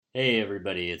Hey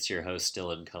everybody, it's your host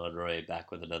Dylan Conroy back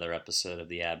with another episode of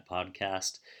the Ad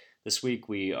Podcast. This week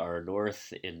we are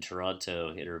north in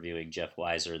Toronto interviewing Jeff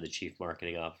Weiser, the Chief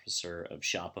Marketing Officer of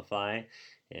Shopify,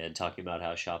 and talking about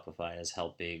how Shopify is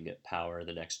helping power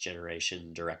the next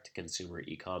generation direct-to-consumer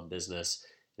e-com business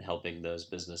and helping those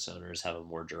business owners have a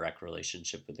more direct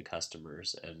relationship with the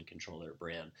customers and control their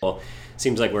brand. Well, it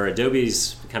seems like where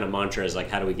Adobe's kind of mantra is like,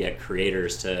 how do we get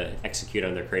creators to execute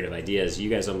on their creative ideas? You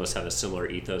guys almost have a similar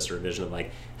ethos or vision of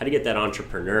like, how to get that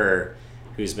entrepreneur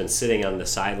who's been sitting on the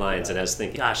sidelines and has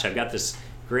thinking, gosh, I've got this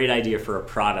great idea for a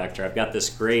product, or I've got this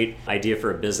great idea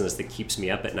for a business that keeps me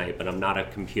up at night, but I'm not a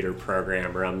computer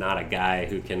programmer. I'm not a guy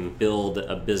who can build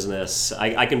a business.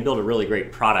 I can build a really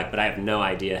great product, but I have no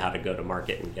idea how to go to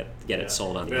market and get it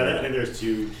sold on the internet. I think there's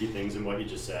two key things in what you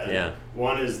just said. Yeah.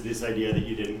 One is this idea that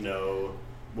you didn't know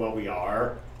what we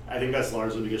are. I think that's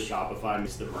largely because Shopify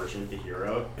makes the merchant the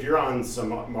hero. If you're on some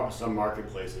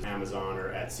marketplaces, Amazon or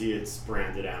Etsy, it's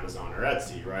branded Amazon or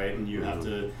Etsy, right? And you have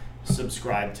to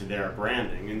subscribe to their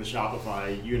branding. In the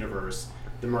Shopify universe,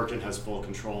 the merchant has full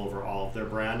control over all of their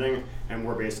branding, and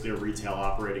we're basically a retail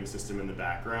operating system in the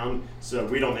background. So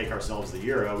we don't make ourselves the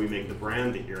hero, we make the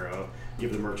brand the hero,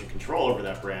 give the merchant control over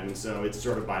that brand. And so it's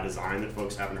sort of by design that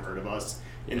folks haven't heard of us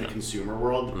in the consumer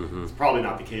world. It's probably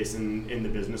not the case in the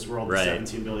business world. Right.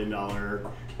 The $17 billion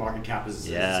market cap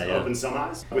is open some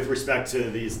eyes. With respect to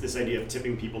this idea of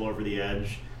tipping people over the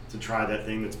edge to try that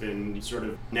thing that's been sort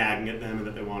of nagging at them and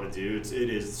that they want to do, it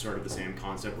is sort of the same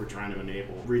concept. We're trying to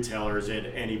enable retailers at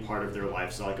any part of their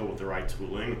life cycle with the right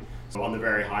tooling. So on the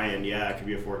very high end, it could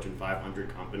be a Fortune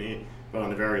 500 company, but on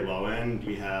the very low end,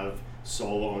 we have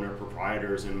sole owner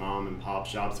proprietors and mom and pop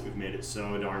shops that we've made it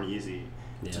so darn easy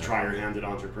to try your hand at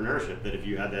entrepreneurship that if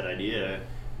you had that idea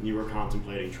and you were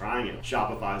contemplating trying it,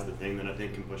 Shopify is the thing that I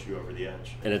think can push you over the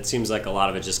edge. And it seems like a lot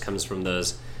of it just comes from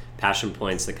those passion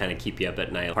points that kind of keep you up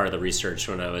at night. Part of the research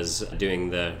when I was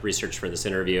doing the research for this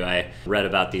interview, I read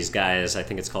about these guys. I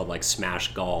think it's called like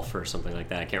Smash Golf or something like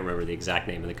that. I can't remember the exact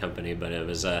name of the company, but it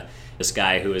was this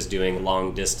guy who was doing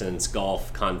long distance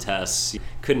golf contests. He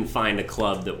couldn't find a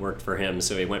club that worked for him,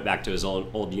 so he went back to his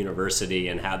old university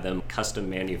and had them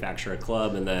custom manufacture a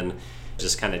club, and then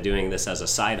just kind of doing this as a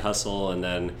side hustle. And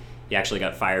then he actually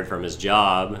got fired from his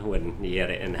job when he had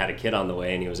a kid on the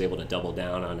way, and he was able to double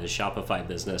down on his Shopify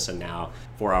business, and now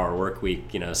 4-hour work week,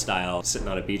 style, sitting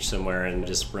on a beach somewhere and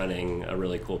just running a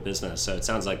really cool business. So it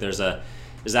sounds like is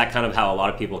that kind of how a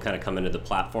lot of people kind of come into the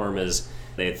platform, is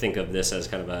they think of this as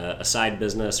kind of a side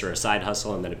business or a side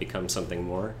hustle, and then it becomes something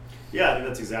more? Yeah, I think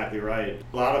that's exactly right.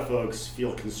 A lot of folks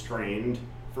feel constrained,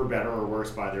 for better or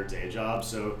worse, by their day job.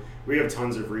 So we have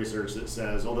tons of research that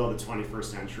says, although the 21st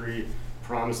century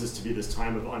promises to be this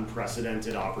time of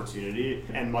unprecedented opportunity,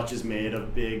 and much is made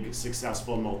of big,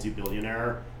 successful,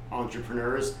 multi-billionaire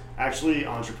entrepreneurs, actually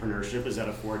entrepreneurship is at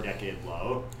a 4-decade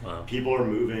low. Wow. People are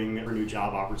moving for new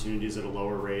job opportunities at a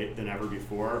lower rate than ever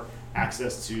before.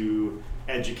 Access to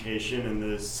education and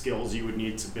the skills you would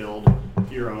need to build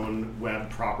your own web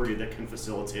property that can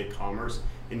facilitate commerce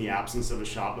in the absence of a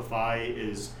Shopify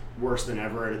is worse than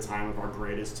ever at a time of our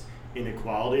greatest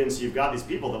inequality. And so you've got these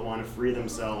people that want to free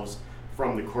themselves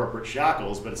from the corporate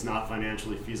shackles, but it's not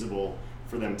financially feasible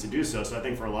for them to do so. So I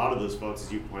think for a lot of those folks,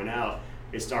 as you point out,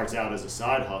 it starts out as a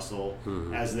side hustle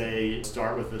as they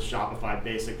start with the Shopify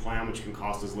basic plan, which can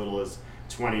cost as little as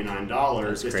 $29.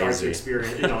 That's they crazy. Start to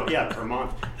experience, per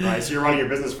month, right? So you're running your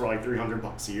business for like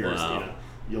 $300 a year. Wow. So,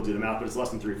 you'll do the math, but it's less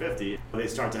than $350. They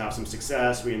start to have some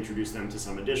success. We introduce them to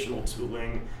some additional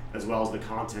tooling, as well as the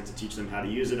content to teach them how to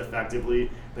use it effectively.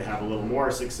 They have a little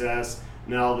more success.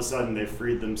 Now all of a sudden they've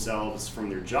freed themselves from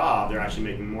their job. They're actually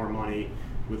making more money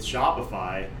with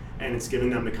Shopify, and it's given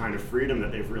them the kind of freedom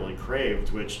that they've really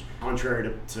craved, which,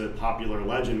 contrary to popular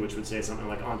legend, which would say something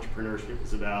like entrepreneurship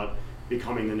is about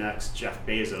becoming the next Jeff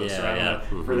Bezos,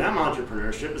 right? For them,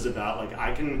 entrepreneurship is about, like,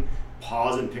 I can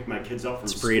pause and pick my kids up from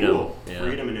school.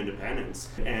 Freedom and independence.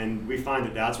 And we find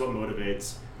that that's what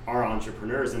motivates our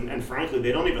entrepreneurs. And frankly,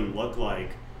 they don't even look like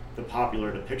the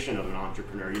popular depiction of an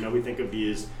entrepreneur. We think of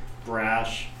these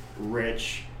brash,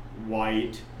 rich,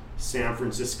 white, San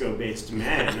Francisco-based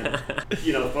men.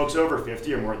 Folks over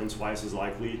 50 are more than twice as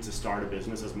likely to start a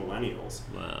business as millennials.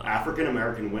 Wow.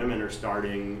 African-American women are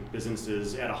starting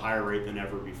businesses at a higher rate than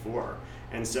ever before.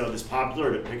 And so this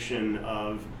popular depiction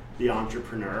of the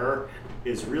entrepreneur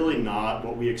is really not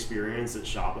what we experience at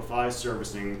Shopify,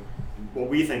 servicing what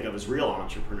we think of as real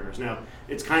entrepreneurs. Now,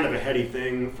 it's kind of a heady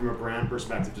thing from a brand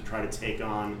perspective to try to take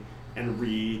on and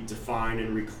redefine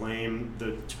and reclaim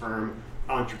the term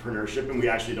entrepreneurship, and we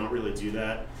actually don't really do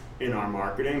that in our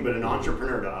marketing. But an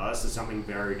entrepreneur to us is something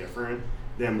very different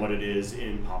than what it is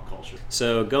in pop culture.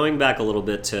 So going back a little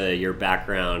bit to your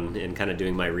background and kind of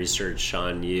doing my research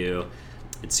on you,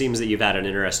 it seems that you've had an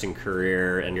interesting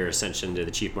career, and your ascension to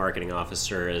the chief marketing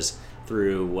officer is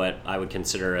through what I would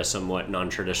consider a somewhat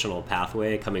non-traditional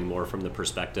pathway, coming more from the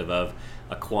perspective of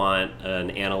a quant,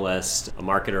 an analyst, a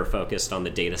marketer focused on the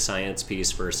data science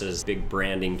piece versus big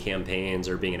branding campaigns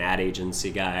or being an ad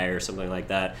agency guy or something like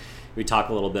that. We talk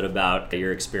a little bit about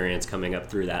your experience coming up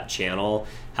through that channel,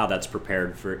 how that's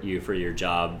prepared for you for your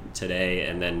job today,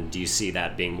 and then do you see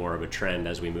that being more of a trend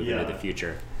as we move into the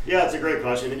future? Yeah, it's a great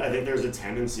question. I think there's a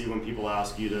tendency when people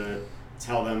ask you to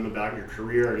tell them about your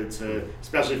career to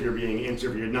especially if you're being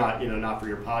interviewed, not for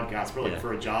your podcast, but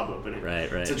for a job opening,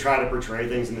 right, to try to portray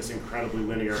things in this incredibly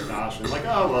linear fashion, like,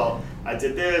 oh well, I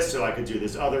did this so I could do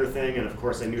this other thing, and of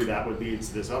course I knew that would lead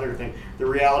to this other thing. The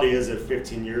reality is that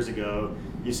 15 years ago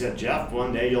you said, Jeff,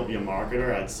 one day you'll be a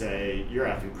marketer, I'd say you're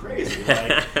effing crazy.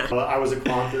 Well, I was a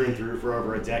quant through and through for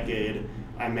over a decade.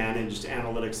 I managed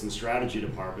analytics and strategy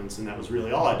departments, and that was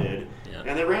really all I did. Yeah.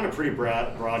 And they ran a pretty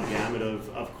broad gamut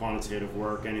of quantitative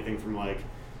work, anything from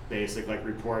basic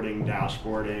reporting,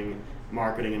 dashboarding,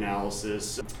 marketing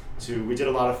analysis, to we did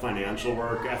a lot of financial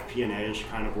work, FP&A-ish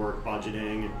kind of work,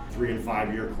 budgeting, 3 and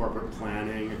 5 year corporate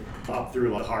planning, up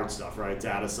through hard stuff, right?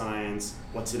 Data science,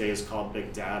 what today is called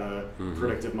big data,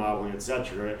 predictive modeling,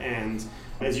 etc. And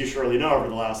as you surely know, over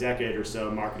the last decade or so,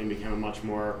 marketing became a much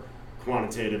more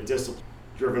quantitative discipline,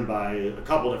 driven by a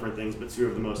couple different things, but two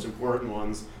of the most important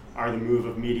ones are the move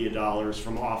of media dollars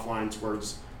from offline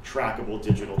towards trackable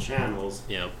digital channels,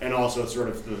 and also sort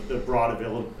of the broad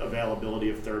availability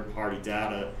of third-party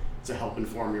data to help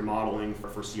inform your modeling for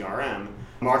CRM.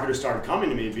 Marketers started coming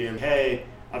to me being, hey,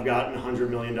 I've got a $100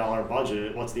 million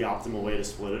budget, what's the optimal way to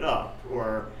split it up?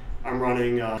 Or I'm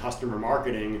running a customer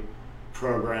marketing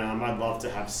program, I'd love to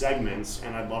have segments,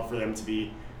 and I'd love for them to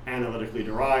be analytically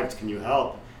derived, can you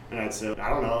help? And I'd say, I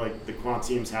don't know, the quant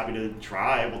team's happy to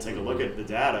try, we'll take a look at the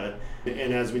data.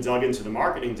 And as we dug into the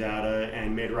marketing data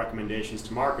and made recommendations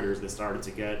to marketers, they started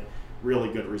to get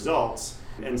really good results.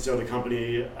 And so the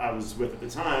company I was with at the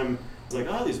time was like,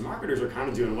 oh, these marketers are kind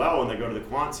of doing well when they go to the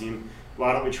quant team.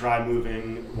 Why don't we try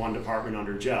moving one department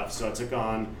under Jeff? So I took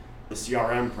on the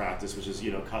CRM practice, which is,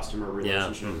 customer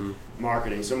relationship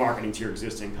marketing. So marketing to your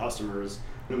existing customers.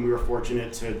 And we were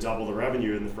fortunate to double the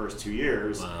revenue in the first 2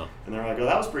 years. Wow. And they're like, oh,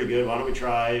 that was pretty good. Why don't we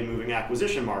try moving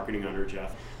acquisition marketing under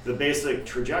Jeff? The basic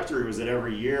trajectory was that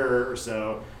every year or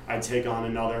so, I'd take on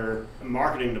another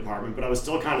marketing department, but I was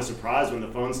still kind of surprised when the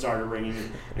phone started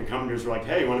ringing and companies were like,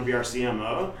 hey, you want to be our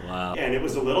CMO? Wow. And it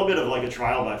was a little bit of a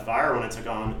trial by fire when I took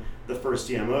on the first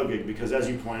CMO gig, because as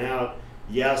you point out,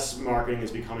 yes, marketing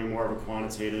is becoming more of a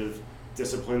quantitative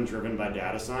discipline driven by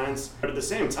data science, but at the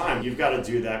same time, you've got to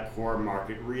do that core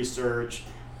market research,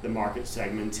 the market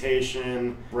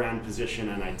segmentation, brand position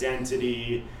and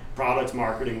identity. Product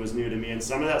marketing was new to me, and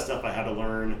some of that stuff I had to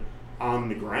learn on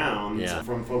the ground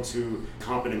from folks who are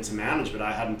competent to manage, but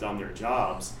I hadn't done their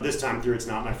jobs. This time through, it's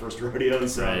not my first rodeo,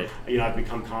 and so I've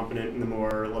become competent in the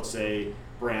more, let's say,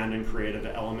 brand and creative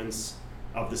elements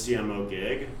of the CMO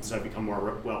gig, so I've become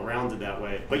more well-rounded that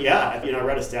way. But I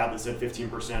read a stat that said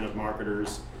 15% of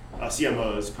marketers,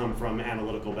 CMOs, come from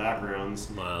analytical backgrounds,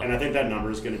 and I think that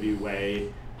number is going to be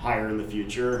way higher in the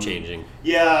future. Changing.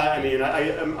 Yeah, I mean,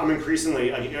 I'm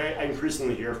increasingly, I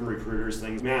increasingly hear from recruiters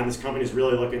things, man, this company's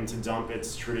really looking to dump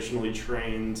its traditionally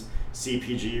trained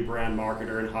CPG brand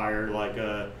marketer and hire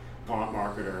a quant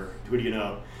marketer. Who do you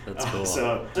know? That's cool.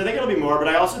 So I think it'll be more, but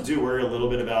I also do worry a little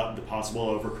bit about the possible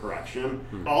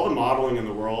overcorrection. All the modeling in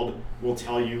the world will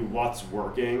tell you what's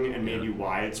working and maybe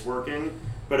why it's working,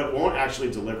 but it won't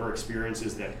actually deliver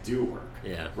experiences that do work.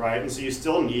 Right? And so you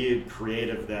still need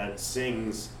creative that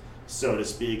sings, so to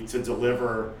speak, to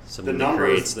deliver something the numbers.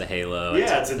 Creates the halo.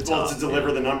 To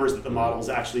deliver the numbers that the models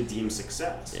actually deem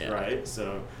success. Right?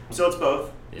 So it's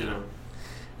both.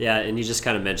 Yeah, and you just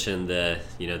kind of mentioned the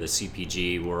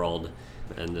CPG world,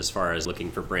 and as far as looking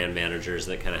for brand managers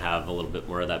that kind of have a little bit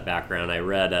more of that background. I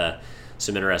read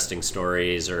some interesting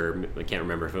stories, or I can't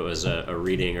remember if it was a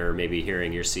reading or maybe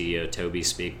hearing your CEO Toby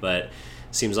speak, but it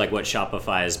seems like what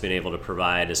Shopify has been able to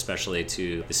provide, especially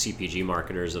to the CPG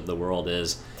marketers of the world,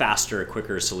 is faster,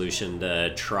 quicker solution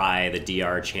to try the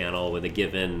DR channel with a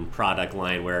given product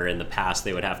line, where in the past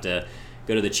they would have to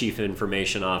go to the chief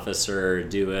information officer,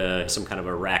 do some kind of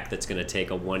a rec that's going to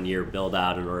take a 1-year build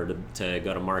out in order to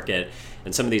go to market.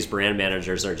 And some of these brand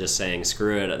managers are just saying,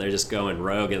 screw it. They're just going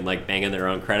rogue and like banging their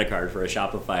own credit card for a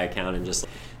Shopify account and just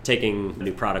taking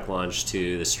new product launch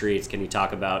to the streets. Can you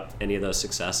talk about any of those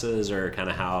successes or kind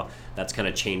of how that's kind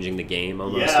of changing the game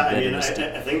almost? Yeah, I mean, I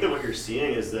think that what you're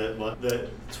seeing is that the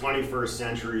 21st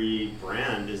century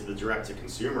brand is the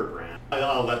direct-to-consumer brand.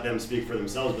 I'll let them speak for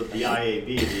themselves, but the IAB,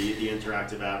 the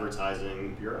Interactive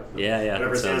Advertising Bureau,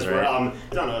 whatever it stands for,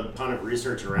 done a ton of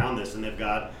research around this, and they've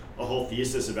got a whole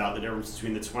thesis about the difference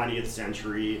between the 20th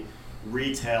century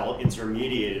retail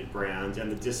intermediated brand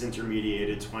and the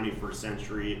disintermediated 21st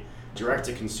century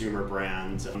direct-to-consumer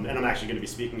brand. And I'm actually going to be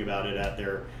speaking about it at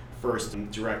their first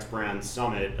direct brand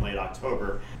summit in late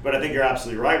October. But I think you're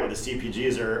absolutely right. What the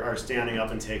CPGs are standing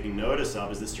up and taking notice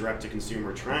of is this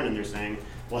direct-to-consumer trend, and they're saying,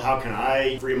 well, how can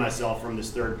I free myself from this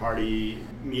third-party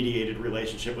mediated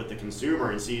relationship with the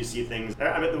consumer? And so you see things.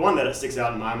 I mean, the one that sticks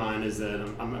out in my mind is that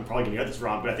I'm probably going to get this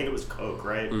wrong, but I think it was Coke,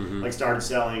 right? Mm-hmm. Like started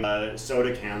selling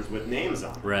soda cans with names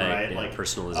on them, right? Yeah, like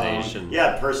personalization.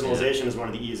 Personalization is one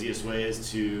of the easiest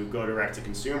ways to go direct to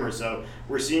consumer. So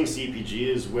we're seeing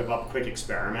CPGs whip up quick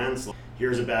experiments. Like,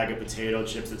 here's a bag of potato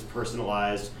chips that's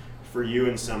personalized for you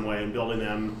in some way, and building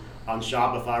them on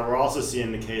Shopify. We're also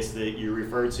seeing the case that you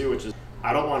referred to, which is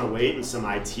I don't want to wait in some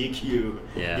IT queue,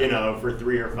 for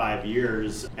 3 or 5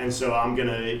 years, and so I'm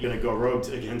gonna go rogue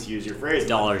to use your phrase.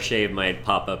 Dollar Shave might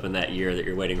pop up in that year that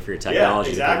you're waiting for your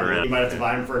technology to come around. You might have to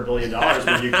buy them for $1 billion,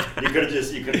 but you could have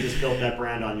just built that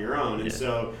brand on your own. And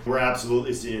so we're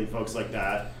absolutely seeing folks like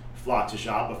that flock to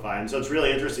Shopify, and so it's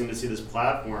really interesting to see this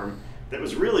platform that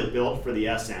was really built for the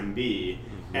SMB.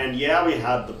 Mm-hmm. And we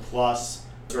had the plus,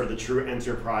 sort of the true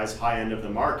enterprise high end of the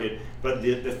market, but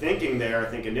the thinking there, I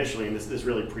think initially, and this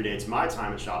really predates my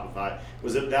time at Shopify,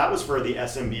 was that was for the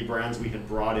SMB brands we had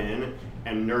brought in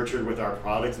and nurtured with our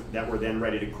products that were then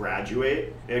ready to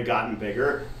graduate. They had gotten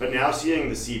bigger, but now seeing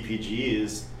the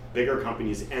CPGs, bigger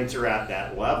companies, enter at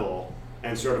that level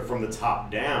and sort of from the top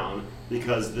down,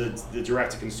 because the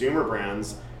direct-to-consumer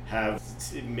brands have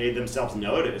made themselves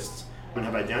noticed and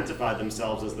have identified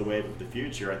themselves as the wave of the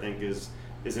future, I think is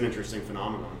an interesting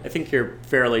phenomenon. I think you're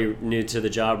fairly new to the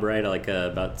job, right? Like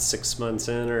about 6 months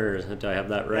in, or do I have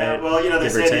that right? Yeah, well, they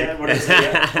say, what's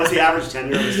the average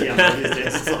tenure of a CMO these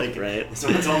days? It's like, right.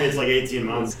 Someone told me it's like 18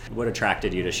 months. What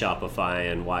attracted you to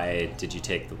Shopify, and why did you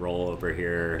take the role over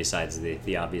here, besides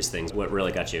the obvious things? What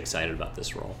really got you excited about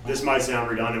this role? This might sound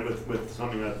redundant with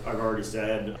something that I've already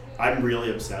said. I'm really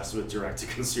obsessed with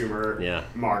direct-to-consumer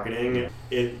marketing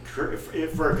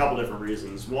for a couple different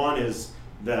reasons. One is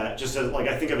that just as,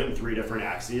 I think of it in 3 different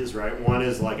axes, right? One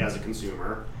is as a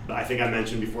consumer. I think I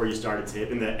mentioned before you started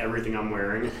taping that everything I'm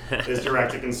wearing is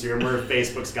direct to consumer.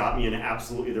 Facebook's got me in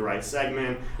absolutely the right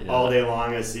segment. Yeah. All day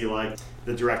long I see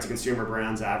the direct to consumer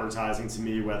brands advertising to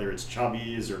me, whether it's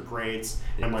Chubbies or Greats,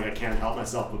 and I can't help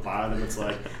myself but buy them. It's so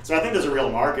I think there's a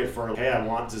real market for, hey, I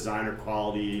want designer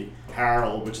quality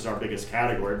apparel, which is our biggest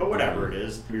category, but whatever it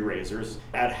is, be razors,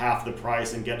 at half the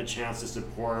price and get a chance to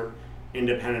support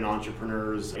independent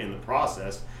entrepreneurs in the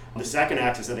process. The second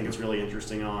axis I think it's really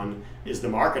interesting on is the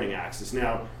marketing axis.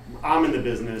 Now, I'm in the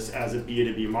business as a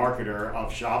B2B marketer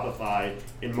of Shopify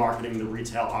in marketing the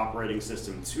retail operating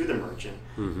system to the merchant.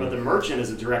 Mm-hmm. But the merchant is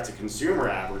a direct-to-consumer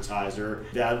advertiser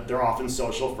that they're often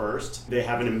social first. They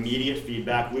have an immediate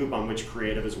feedback loop on which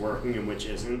creative is working and which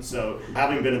isn't. So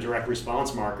having been a direct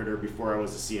response marketer before I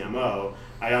was a CMO,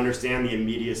 I understand the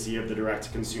immediacy of the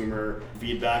direct-to-consumer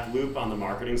feedback loop on the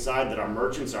marketing side that our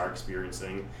merchants are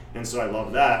experiencing. And so I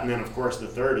love that. And then, of course, the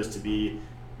third is to be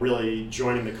really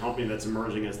joining the company that's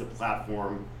emerging as the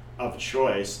platform of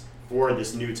choice for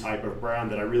this new type of brand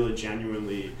that I really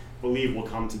genuinely believe will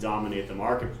come to dominate the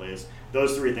marketplace.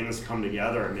 Those 3 things come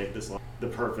together and make this the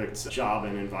perfect job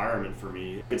and environment for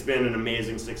me. It's been an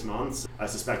amazing 6 months. I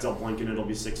suspect I'll blink and it'll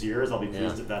be 6 years. I'll be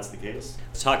pleased if that's the case.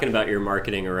 Talking about your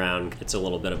marketing around, it's a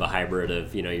little bit of a hybrid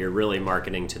of, you're really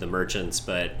marketing to the merchants,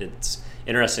 but it's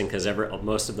interesting because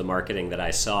most of the marketing that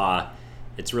I saw,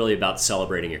 it's really about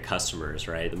celebrating your customers,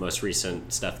 right? The most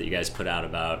recent stuff that you guys put out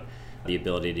about the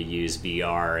ability to use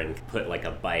VR and put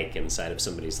a bike inside of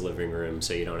somebody's living room,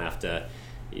 so you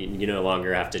no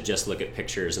longer have to just look at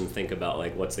pictures and think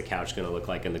about what's the couch going to look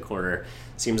like in the corner.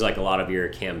 Seems like a lot of your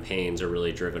campaigns are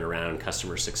really driven around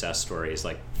customer success stories,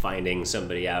 like finding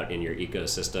somebody out in your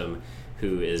ecosystem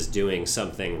who is doing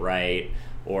something right,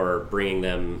 or bringing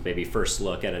them maybe first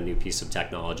look at a new piece of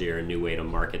technology or a new way to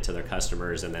market to their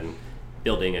customers, and then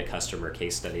building a customer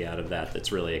case study out of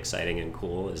that's really exciting and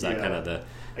cool. Is that kind of the...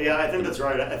 Yeah, I think that's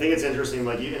right. I think it's interesting.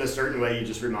 In a certain way, you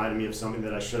just reminded me of something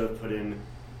that I should have put in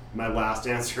my last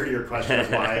answer to your question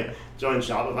of why I joined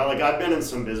Shopify. Like, I've been in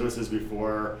some businesses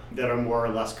before that are more or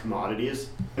less commodities.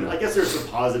 And I guess there's a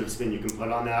positive spin you can put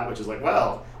on that, which is like,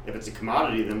 well, if it's a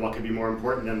commodity, then what could be more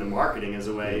important than the marketing as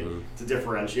a way to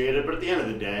differentiate it? But at the end of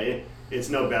the day, it's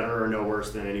no better or no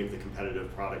worse than any of the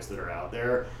competitive products that are out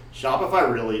there.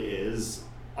 Shopify really is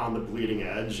on the bleeding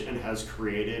edge and has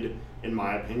created, in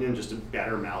my opinion, just a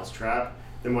better mousetrap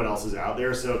than what else is out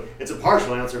there. So it's a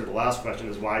partial answer to the last question,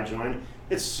 is why join.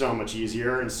 It's so much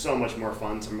easier and so much more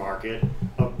fun to market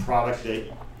a product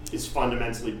that is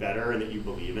fundamentally better and that you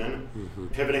believe in.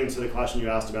 Pivoting to the question you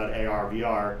asked about AR,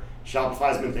 VR,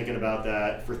 Shopify's been thinking about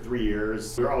that for 3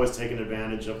 years. We're always taking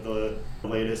advantage of the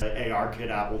latest ARKit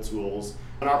Apple tools.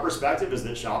 And our perspective is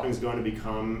that shopping is going to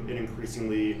become an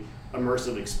increasingly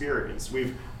immersive experience.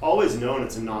 We've always known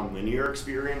it's a non-linear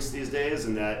experience these days,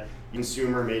 and that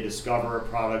consumer may discover a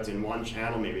product in one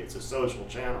channel, maybe it's a social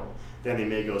channel, then they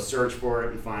may go search for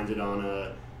it and find it on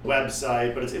a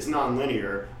website, but it's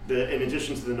non-linear. In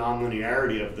addition to the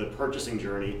non-linearity of the purchasing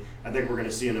journey, I think we're going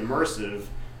to see an immersive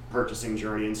purchasing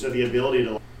journey. And so the ability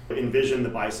to envision the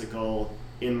bicycle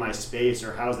in my space,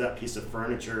 or how's that piece of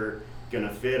furniture going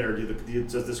to fit, or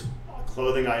does this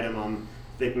clothing item I'm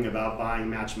thinking about buying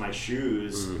match my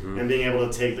shoes, and being able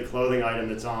to take the clothing item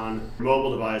that's on your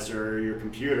mobile device or your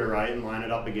computer, right, and line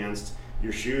it up against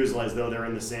your shoes as though they're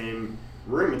in the same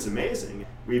room. It's amazing.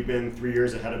 We've been 3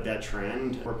 years ahead of that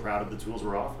trend. We're proud of the tools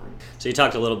we're offering. So you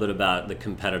talked a little bit about the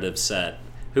competitive set.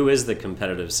 Who is the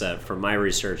competitive set? From my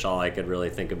research, all I could really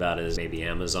think about is maybe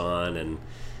Amazon, and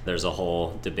there's a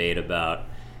whole debate about,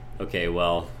 okay,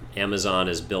 well, Amazon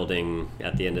is building,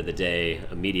 at the end of the day,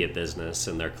 a media business,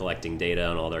 and they're collecting data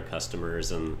on all their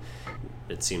customers, and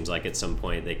it seems like at some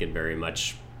point they could very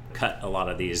much cut a lot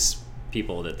of these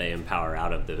people that they empower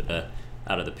out of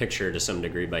the picture to some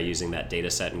degree by using that data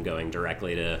set and going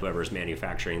directly to whoever's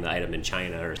manufacturing the item in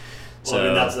China. Well, I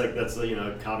mean, that's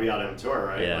caveat emptor,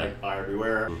 right? Yeah. Like buyer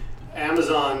beware.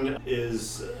 Amazon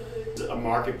is a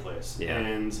marketplace,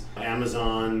 and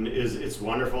Amazon it's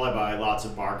wonderful. I buy lots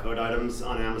of barcode items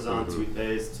on Amazon,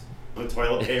 toothpaste,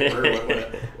 toilet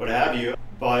paper, what have you.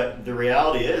 But the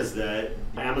reality is that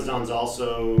Amazon's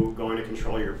also going to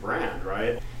control your brand,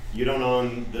 right? You don't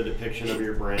own the depiction of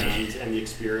your brand and the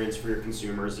experience for your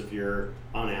consumers if you're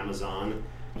on Amazon.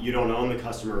 You don't own the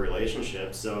customer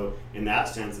relationship. So in that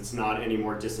sense, it's not any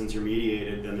more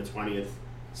disintermediated than the 20th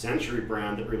century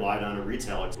brand that relied on a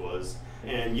retail was.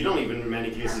 And you don't even in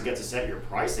many cases get to set your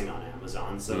pricing on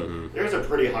Amazon. So there's a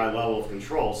pretty high level of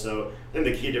control. So I think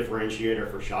the key differentiator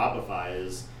for Shopify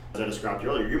is, as I described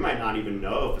earlier, you might not even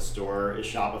know if a store is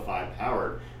Shopify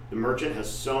powered. The merchant has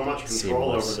so much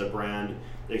control over the brand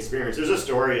experience. There's a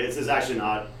story, this is actually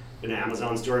not an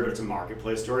Amazon story, but it's a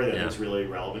marketplace story that is really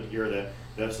relevant here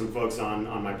that some folks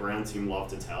on my brand team love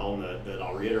to tell, and that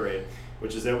I'll reiterate,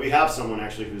 which is that we have someone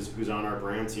actually who's on our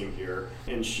brand team here,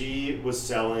 and she was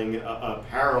selling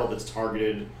apparel that's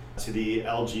targeted to the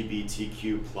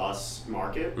LGBTQ plus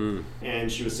market, and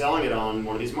she was selling it on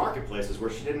one of these marketplaces where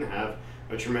she didn't have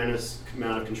a tremendous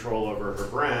amount of control over her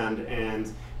brand,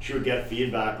 and she would get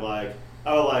feedback like,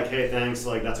 oh, like, hey, thanks,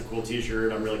 like, that's a cool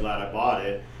t-shirt, I'm really glad I bought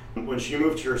it. When she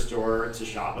moved her store to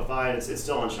Shopify, it's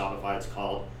still on Shopify, it's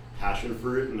called Passion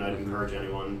Fruit, and I'd encourage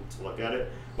anyone to look at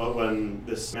it. But when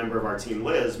this member of our team,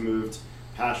 Liz, moved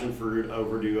Passion Fruit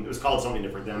over to, it was called something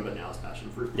different then, but now it's Passion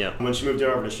Fruit. Yeah. When she moved it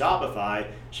over to Shopify,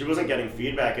 she wasn't getting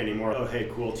feedback anymore, oh, hey,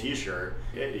 cool t-shirt.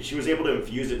 She was able to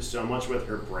infuse it so much with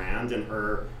her brand and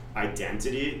her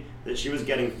identity that she was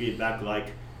getting feedback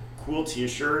like, cool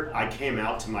t-shirt, I came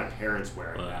out to my parents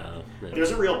wearing that.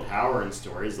 There's a real power in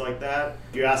stories like that.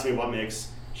 If you ask me what makes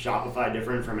Shopify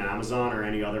different from Amazon or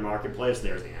any other marketplace,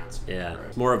 there's the answer. Yeah,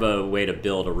 right? More of a way to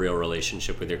build a real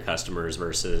relationship with your customers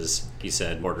versus, you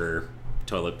said, order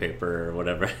toilet paper or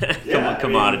whatever,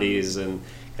 commodities, and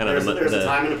kind of there's a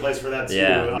time and a place for that too.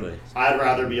 Yeah. I'd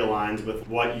rather be aligned with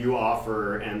what you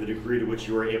offer, and the degree to which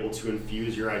you are able to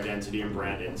infuse your identity and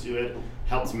brand into it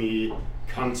helps me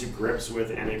come to grips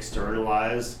with and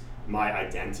externalize my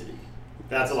identity.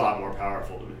 That's a lot more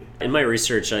powerful to me. In my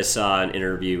research, I saw an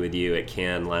interview with you at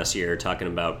Cannes last year talking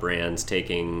about brands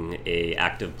taking an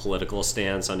active political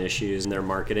stance on issues in their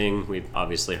marketing. We've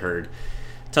obviously heard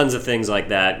tons of things like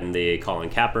that in the Colin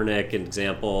Kaepernick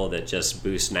example that just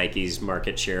boosts Nike's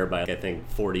market share by, I think,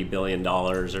 $40 billion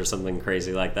or something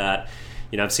crazy like that.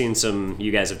 I've seen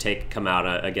you guys have come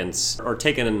out against, or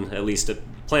taken at least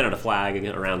planted a flag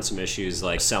around some issues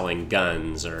like selling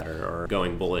guns or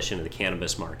going bullish into the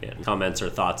cannabis market. Comments or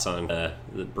thoughts on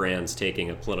the brands taking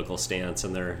a political stance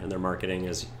in their marketing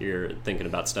as you're thinking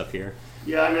about stuff here?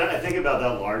 Yeah, I mean, I think about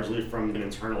that largely from an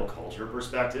internal culture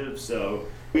perspective. So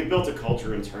we built a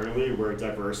culture internally where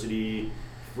diversity,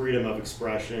 freedom of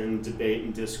expression, debate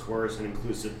and discourse, and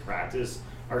inclusive practice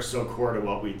are so core to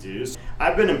what we do.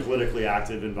 I've been in politically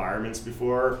active environments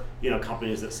before,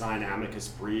 companies that sign amicus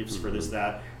briefs for this,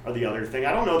 that, or the other thing.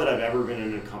 I don't know that I've ever been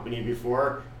in a company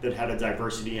before that had a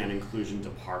diversity and inclusion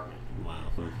department. Wow.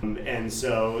 And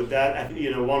so that,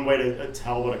 one way to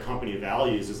tell what a company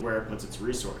values is where it puts its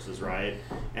resources, right?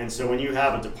 And so when you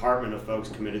have a department of folks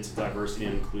committed to diversity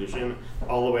and inclusion,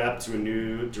 all the way up to a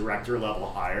new director level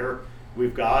hire,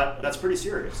 that's pretty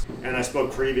serious. And I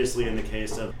spoke previously in the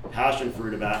case of Passion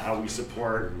Fruit about how we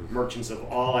support merchants of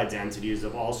all identities,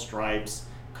 of all stripes,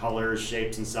 colors,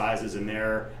 shapes, and sizes in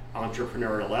their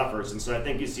entrepreneurial efforts. And so I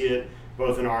think you see it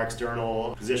both in our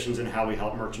external positions and how we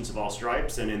help merchants of all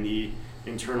stripes and in the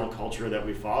internal culture that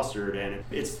we fostered. And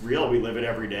it's real. We live it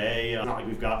every day. It's not like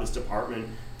we've got this department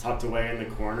tucked away in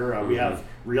the corner. We have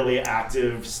really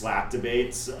active Slack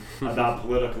debates about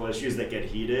political issues that get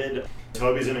heated.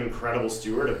 Toby's an incredible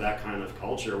steward of that kind of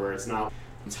culture where it's not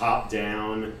top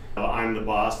down, I'm the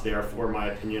boss, therefore my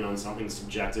opinion on something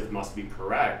subjective must be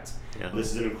correct. Yeah.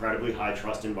 This is an incredibly high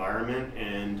trust environment,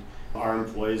 and our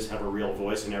employees have a real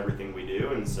voice in everything we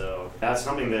do. And so that's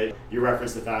something that you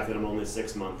referenced, the fact that I'm only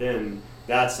 6 months in.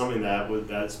 That's something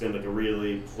that's been like a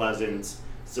really pleasant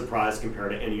surprise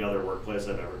compared to any other workplace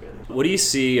I've ever been in. What do you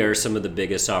see are some of the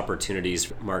biggest opportunities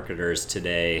for marketers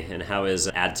today, and how is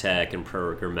ad tech and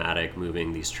programmatic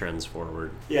moving these trends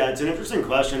forward? Yeah, it's an interesting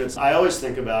question. I always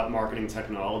think about marketing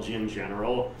technology in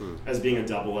general as being a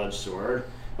double-edged sword.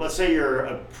 Let's say you're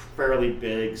a fairly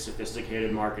big,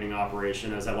 sophisticated marketing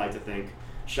operation, as I like to think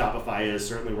Shopify is.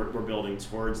 Certainly we're building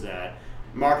towards that.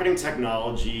 Marketing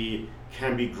technology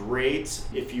can be great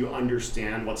if you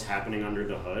understand what's happening under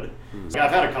the hood. So I've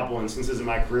had a couple instances in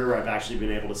my career where I've actually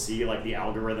been able to see like the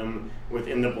algorithm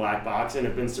within the black box and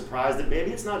have been surprised that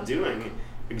maybe it's not doing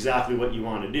exactly what you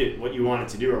want to do, what you want it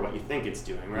to do, or what you think it's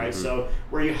doing, right? So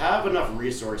where you have enough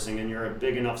resourcing and you're a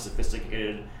big enough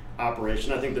sophisticated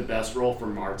operation, I think the best role for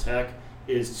MarTech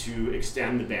is to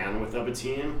extend the bandwidth of a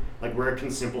team, like where it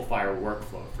can simplify our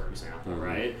workflow, for example,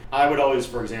 right? I would always,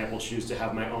 for example, choose to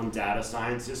have my own data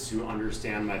scientists who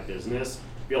understand my business,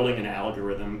 building an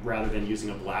algorithm rather than using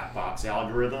a black box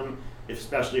algorithm,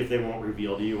 especially if they won't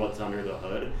reveal to you what's under the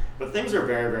hood. But things are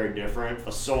very, very different.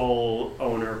 A sole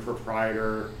owner,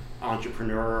 proprietor,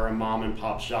 entrepreneur, a mom and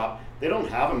pop shop, they don't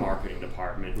have a marketing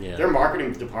department. Yeah. Their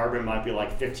marketing department might be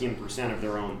like 15% of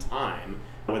their own time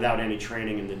without any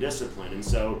training in the discipline. And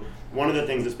so one of the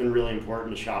things that's been really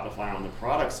important to Shopify on the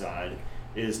product side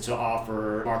is to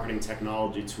offer marketing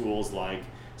technology tools like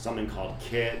something called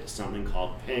Kit, something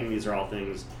called Ping. These are all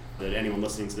things that anyone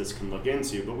listening to this can look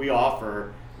into. But we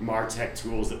offer MarTech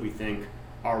tools that we think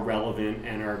are relevant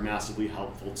and are massively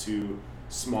helpful to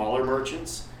smaller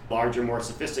merchants. Larger, more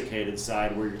sophisticated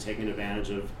side where you're taking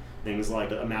advantage of things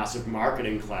like a massive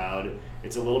marketing cloud,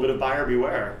 it's a little bit of buyer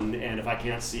beware. And if I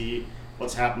can't see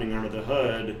what's happening under the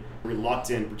hood,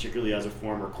 reluctant, particularly as a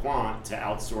former quant, to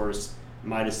outsource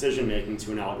my decision making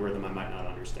to an algorithm I might not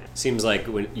understand. Seems like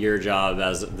your job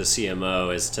as the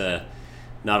CMO is to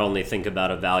not only think about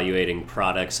evaluating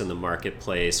products in the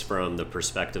marketplace from the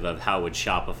perspective of how would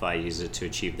Shopify use it to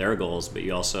achieve their goals, but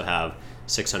you also have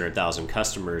 600,000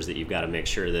 customers that you've got to make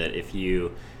sure that if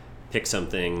you pick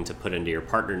something to put into your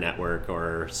partner network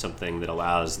or something that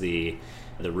allows the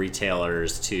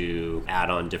retailers to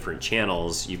add on different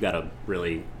channels, you've got to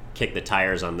really kick the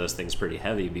tires on those things pretty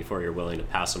heavy before you're willing to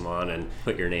pass them on and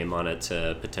put your name on it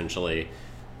to potentially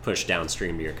push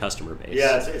downstream to your customer base.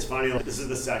 Yeah, it's funny. This is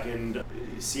the second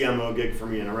CMO gig for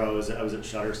me in a row. I was at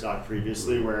Shutterstock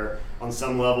previously, where on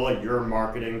some level you're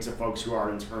marketing to folks who are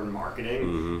in turn marketing,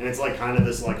 and it's like kind of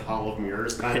this like hall of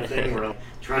mirrors kind of thing, where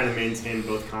trying to maintain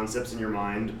both concepts in your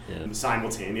mind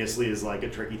simultaneously is like a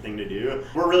tricky thing to do.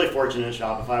 We're really fortunate at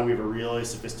Shopify. We have a really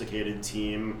sophisticated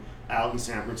team out in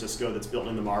San Francisco that's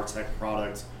building the MarTech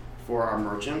product for our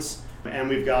merchants. And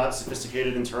we've got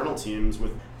sophisticated internal teams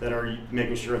that are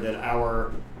making sure that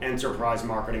our enterprise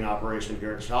marketing operation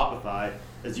here at Shopify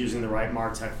is using the right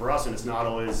MarTech for us, and it's not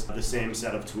always the same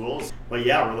set of tools. But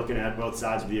yeah, we're looking at both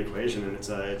sides of the equation, and it's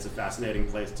a fascinating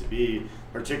place to be,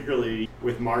 particularly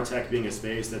with MarTech being a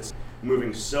space that's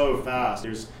moving so fast.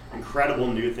 There's incredible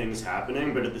new things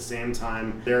happening, but at the same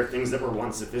time, there are things that were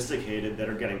once sophisticated that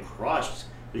are getting crushed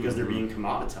because they're being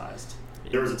commoditized.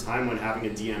 There was a time when having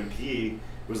a DMP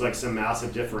was like some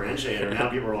massive differentiator. Now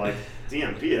people are like,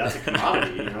 DMP, that's a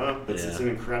commodity, you know? It's an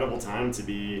incredible time to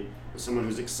be someone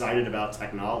who's excited about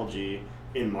technology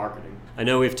in marketing. I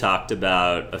know we've talked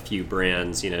about a few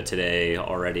brands, today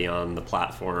already on the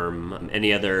platform.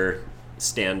 Any other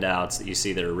standouts that you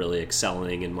see that are really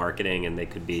excelling in marketing, and they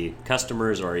could be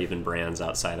customers or even brands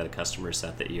outside of the customer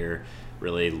set that you're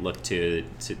really look to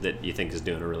that you think is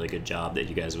doing a really good job that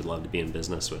you guys would love to be in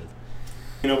business with?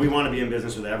 We want to be in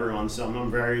business with everyone, so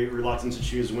I'm very reluctant to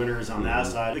choose winners on that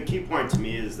side. The key point to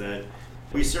me is that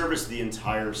we service the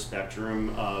entire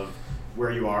spectrum of where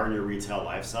you are in your retail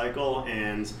life cycle,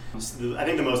 and I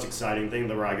think the most exciting thing,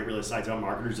 where I get really excited about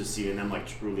marketers, is seeing them like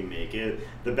truly make it.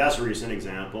 The best recent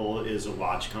example is a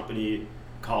watch company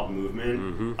called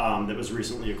Movement that was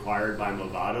recently acquired by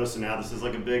Movado, so now this is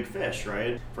like a big fish,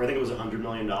 right? For I think it was $100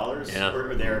 million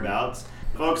or thereabouts.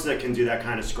 Folks that can do that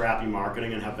kind of scrappy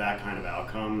marketing and have that kind of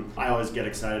outcome, I always get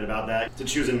excited about that. To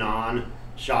choose a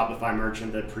non-Shopify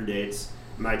merchant that predates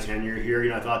my tenure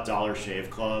here, I thought Dollar Shave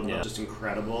Club was just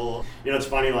incredible. It's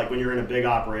funny, like when you're in a big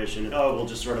operation, we'll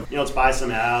just sort of, let's buy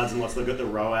some ads and let's look at the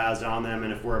ROAS on them,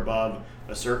 and if we're above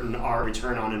a certain our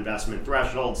return on investment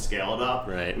threshold, scale it up.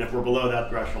 Right. And if we're below that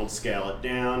threshold, scale it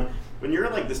down. When you're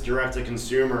like this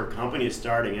direct-to-consumer company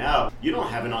starting out, you don't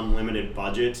have an unlimited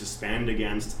budget to spend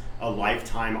against a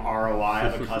lifetime ROI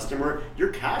of a customer. You're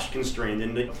cash constrained,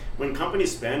 and when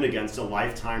companies spend against a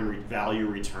lifetime value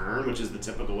return, which is the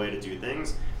typical way to do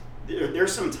things,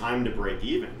 there's some time to break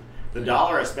even. The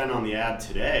dollar I spend on the ad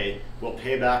today will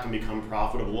pay back and become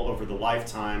profitable over the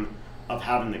lifetime of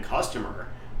having the customer.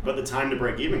 But the time to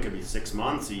break even could be 6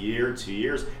 months, a year, 2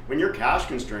 years. When you're cash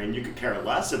constrained, you could care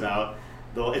less about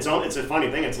it's a funny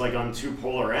thing. It's like on two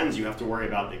polar ends, you have to worry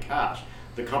about the cash.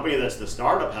 The company that's the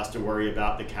startup has to worry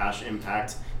about the cash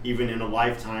impact even in a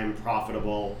lifetime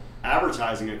profitable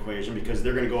advertising equation, because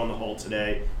they're going to go in the hole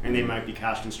today and they might be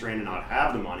cash constrained and not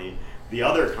have the money. The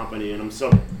other company, and I'm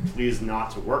so pleased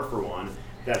not to work for one,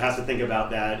 that has to think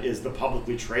about that is the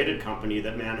publicly traded company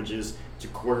that manages to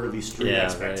quarterly street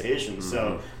expectations. Right.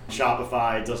 So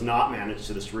Shopify does not manage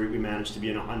to the street. We manage to be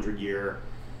in a 100-year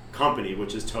company,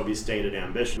 which is Toby's stated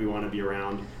ambition. We want to be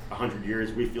around 100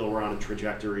 years. We feel we're on a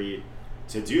trajectory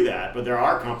to do that. But there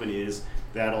are companies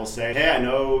that'll say, hey, I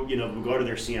know, we'll go to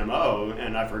their CMO,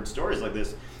 and I've heard stories like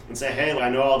this, and say, hey, I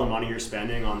know all the money you're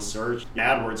spending on search.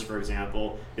 AdWords, for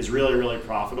example, is really, really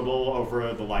profitable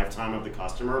over the lifetime of the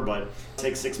customer, but it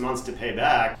takes 6 months to pay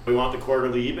back. We want the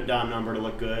quarterly EBITDA number to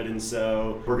look good, and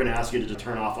so we're going to ask you to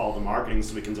turn off all the marketing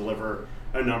so we can deliver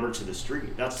a number to the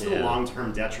street. That's to the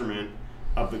long-term detriment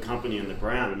of the company and the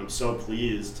brand, and I'm so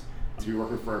pleased to be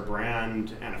working for a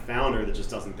brand and a founder that just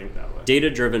doesn't think that way.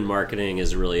 Data-driven marketing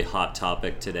is a really hot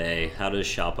topic today. How does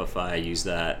Shopify use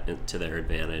that to their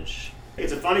advantage?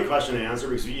 It's a funny question to answer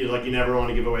because you never want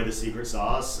to give away the secret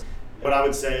sauce. What I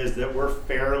would say is that we're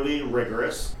fairly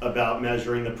rigorous about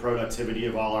measuring the productivity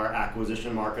of all our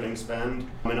acquisition marketing spend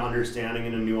and understanding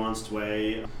in a nuanced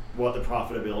way what the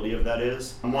profitability of that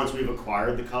is. Once we've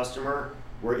acquired the customer,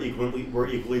 we're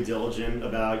equally diligent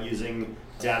about using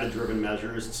data-driven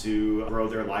measures to grow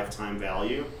their lifetime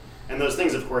value. And those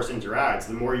things, of course, interact.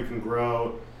 The more you can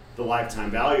grow the lifetime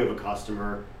value of a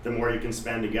customer, the more you can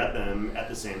spend to get them at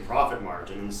the same profit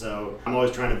margin. And so I'm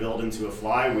always trying to build into a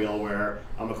flywheel where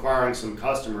I'm acquiring some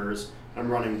customers, I'm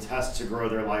running tests to grow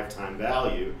their lifetime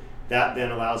value. That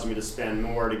then allows me to spend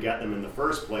more to get them in the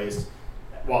first place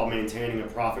while maintaining a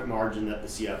profit margin that the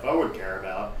CFO would care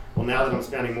about. Well, now that I'm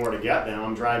spending more to get them,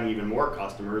 I'm driving even more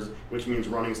customers, which means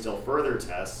running still further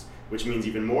tests, which means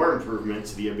even more improvement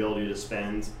to the ability to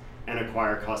spend and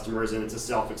acquire customers, and it's a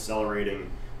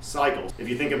self-accelerating cycle. If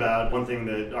you think about one thing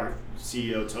that our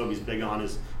CEO Toby's big on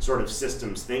is sort of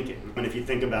systems thinking. And if you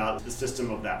think about the system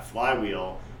of that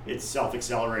flywheel, it's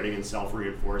self-accelerating and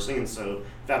self-reinforcing, and so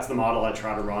that's the model I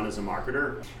try to run as a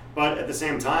marketer. But at the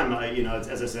same time,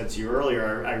 as I said to you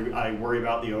earlier, I worry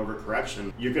about the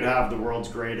overcorrection. You could have the world's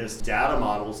greatest data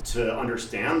models to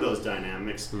understand those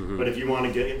dynamics, but if you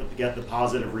want to get the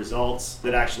positive results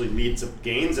that actually lead to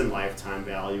gains in lifetime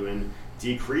value and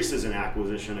decreases in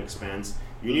acquisition expense,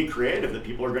 you need creative that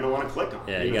people are going to want to click on.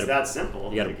 Yeah, it's that simple.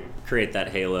 You got to create that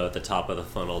halo at the top of the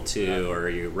funnel too, or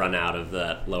you run out of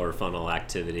that lower funnel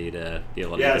activity to be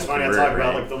able to. Yeah, it's funny. I talk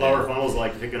about the lower funnels,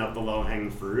 like picking up the low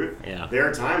hanging fruit. Yeah. There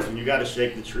are times when you got to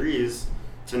shake the trees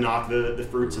to knock the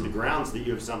fruit to the ground so that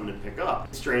you have something to pick up.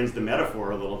 It strains the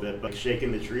metaphor a little bit, but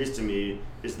shaking the trees to me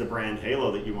is the brand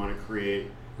halo that you want to create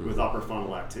with upper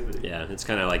funnel activity. Yeah, it's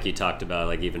kind of like you talked about,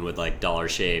 like even with like Dollar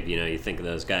Shave, you think of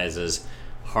those guys as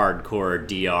hardcore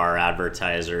DR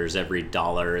advertisers. Every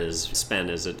dollar is spent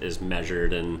is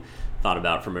measured and thought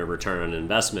about from a return on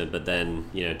investment, but then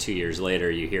 2 years later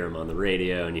you hear them on the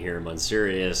radio and you hear them on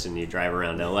Sirius, and you drive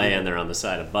around LA and they're on the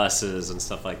side of buses and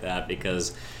stuff like that,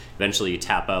 because eventually you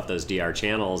tap out those DR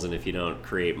channels, and if you don't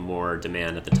create more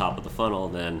demand at the top of the funnel,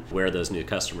 then where are those new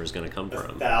customers going to come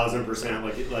from?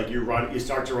 1,000%. Like you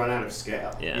start to run out of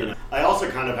scale. Yeah. I also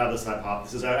kind of have this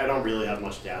hypothesis. I don't really have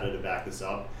much data to back this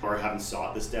up, or haven't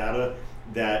sought this data,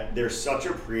 that there's such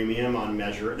a premium on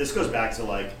measure. This goes back to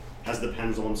like, has the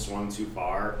pendulum swung too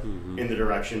far in the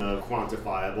direction of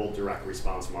quantifiable direct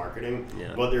response marketing?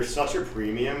 Yeah. But there's such a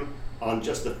premium on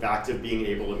just the fact of being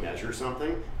able to measure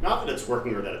something. Not that it's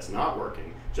working or that it's not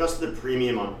working, just the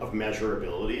premium of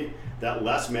measurability, that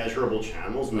less measurable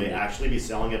channels may actually be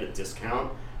selling at a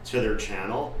discount to their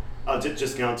channel,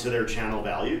 discount to their channel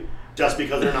value, just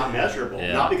because they're not measurable.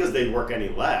 Yeah. Not because they work any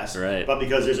less, right, but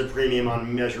because there's a premium on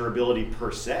measurability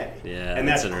per se. Yeah, and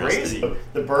that's crazy.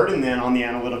 The burden then on the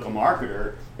analytical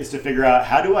marketer is to figure out,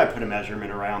 how do I put a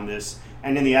measurement around this?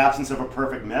 And in the absence of a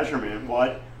perfect measurement,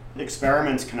 what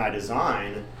experiments can I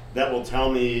design that will tell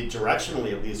me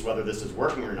directionally at least whether this is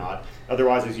working or not?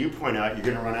 Otherwise, as you point out, you're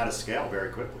going to run out of scale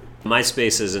very quickly. My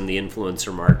space is in the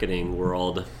influencer marketing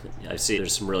world. I see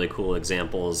there's some really cool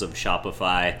examples of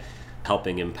Shopify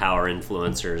helping empower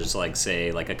influencers,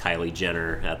 like a Kylie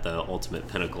Jenner at the ultimate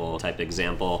pinnacle type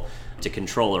example, to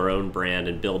control her own brand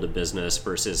and build a business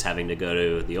versus having to go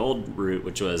to the old route,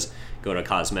 which was go to a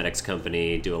cosmetics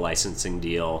company, do a licensing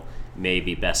deal,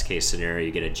 maybe best case scenario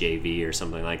you get a JV or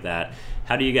something like that.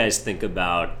 How do you guys think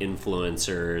about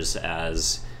influencers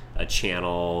as a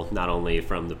channel, not only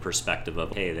from the perspective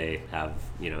of, hey, they have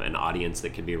an audience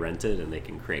that can be rented and they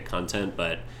can create content,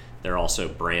 but they're also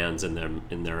brands in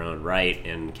their own right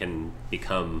and can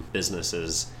become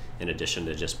businesses in addition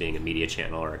to just being a media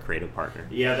channel or a creative partner?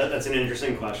 Yeah, that's an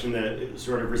interesting question that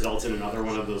sort of results in another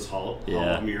one of those Hall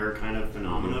of Mirror kind of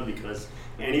phenomena, because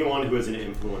anyone who is an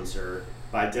influencer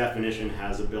by definition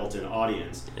has a built-in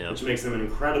audience, which makes them an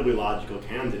incredibly logical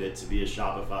candidate to be a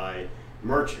Shopify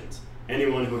merchant.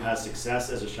 Anyone who has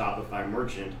success as a Shopify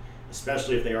merchant,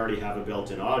 especially if they already have a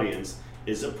built-in audience,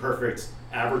 is a perfect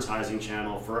advertising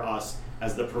channel for us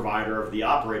as the provider of the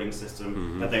operating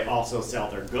system that they also sell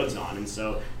their goods on. And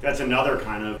so that's another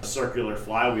kind of circular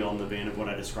flywheel in the vein of what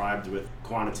I described with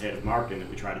quantitative marketing that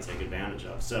we try to take advantage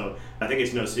of. So I think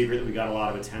it's no secret that we got a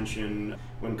lot of attention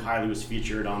when Kylie was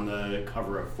featured on the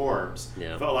cover of Forbes.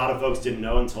 Yeah. But a lot of folks didn't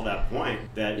know until that point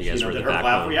that that her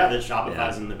platform, that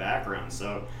Shopify's in the background.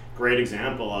 So great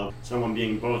example of someone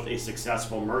being both a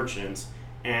successful merchant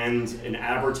and an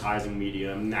advertising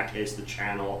medium. In that case, the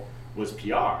channel was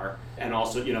PR, and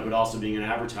also, but also being an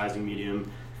advertising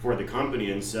medium for the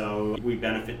company. And so we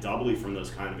benefit doubly from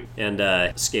those kind of... And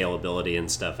scalability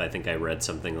and stuff. I think I read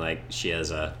something like she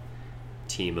has a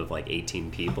team of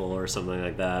 18 people or something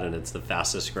like that, and it's the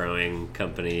fastest growing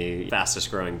company,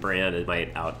 fastest growing brand. It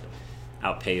might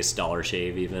outpace Dollar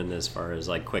Shave even as far as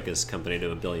quickest company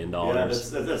to $1 billion. Yeah,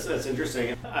 that's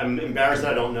interesting. I'm embarrassed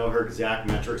that I don't know her exact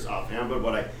metrics offhand, but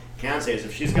what I can say is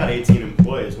if she's got 18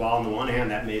 employees, while on the one hand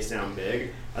that may sound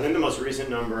big, I think the most recent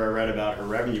number I read about her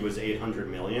revenue was $800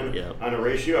 million. Yeah. On a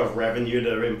ratio of revenue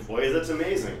to employees, that's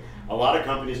amazing. A lot of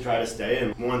companies try to stay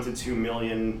in $1 to $2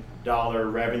 million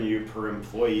revenue per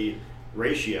employee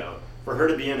ratio. For her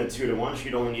to be in a 2-to-1,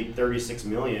 she'd only need $36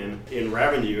 million in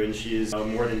revenue, and she's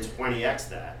more than 20x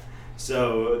that.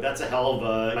 So that's a hell of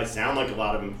a... It might sound like a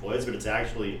lot of employees, but it's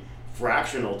actually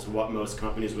fractional to what most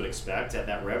companies would expect at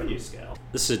that revenue scale.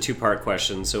 This is a two-part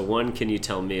question. So one, can you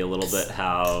tell me a little bit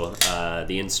how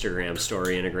the Instagram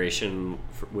story integration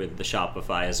with the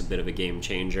Shopify is a bit of a game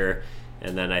changer?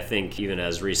 And then I think even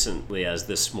as recently as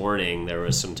this morning, there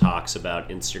was some talks about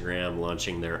Instagram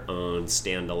launching their own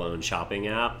standalone shopping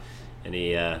app.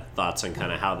 Any thoughts on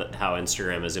kind of how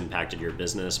Instagram has impacted your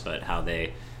business, but how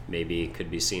they maybe could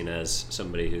be seen as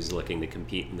somebody who's looking to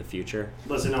compete in the future?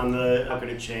 Listen, on how could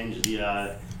it change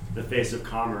the face of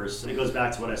commerce? It goes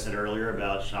back to what I said earlier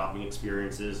about shopping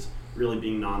experiences really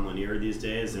being non-linear these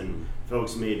days, and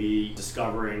folks maybe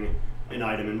discovering an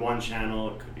item in one channel,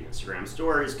 it could be Instagram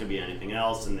stories, could be anything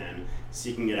else, and then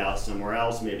seeking it out somewhere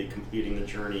else, maybe completing the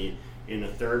journey in a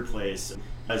third place.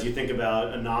 As you think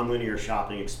about a non-linear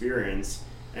shopping experience,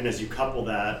 and as you couple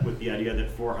that with the idea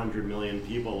that 400 million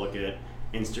people look at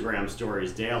Instagram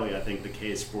stories daily, I think the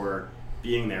case for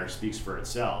being there speaks for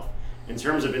itself. In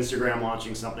terms of Instagram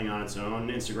launching something on its own,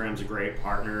 Instagram's a great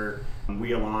partner.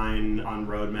 We align on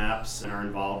roadmaps and are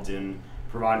involved in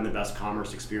providing the best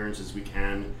commerce experiences we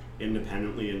can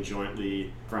independently and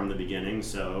jointly from the beginning.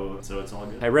 So it's all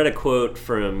good. I read a quote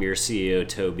from your CEO,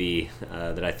 Toby,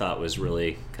 that I thought was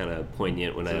really kind of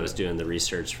poignant when I was doing the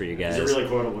research for you guys. He's a really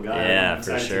quotable guy. Yeah,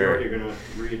 for sure. You're going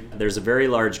to read. There's a very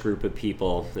large group of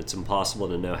people, it's impossible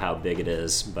to know how big it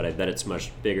is, but I bet it's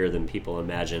much bigger than people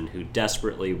imagine, who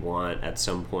desperately want at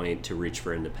some point to reach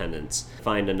for independence.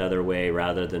 Find another way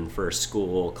rather than for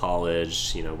school,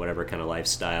 college, whatever kind of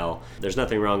lifestyle. There's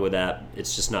nothing wrong with that.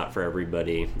 It's just not for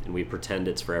everybody, and we pretend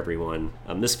it's for everyone.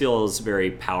 This feels very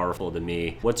powerful to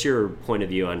me. What's your point of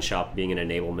view on Shop being an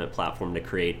enablement platform to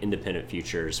create independent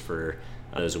futures for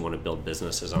those who want to build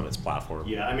businesses on its platform?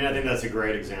 Yeah, I think that's a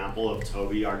great example of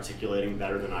Toby articulating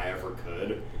better than I ever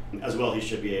could. As well, he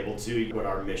should be able to, what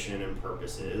our mission and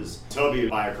purpose is. Toby,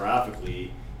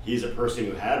 biographically, he's a person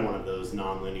who had one of those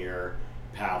nonlinear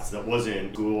paths that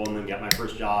wasn't school and then get my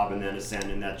first job and then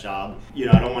ascend in that job.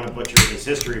 I don't want to butcher his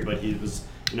history, but he was,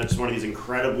 just one of these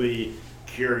incredibly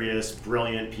curious,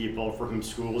 brilliant people for whom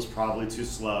school was probably too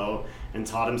slow, and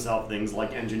taught himself things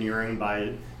like engineering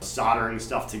by soldering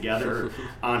stuff together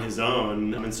on his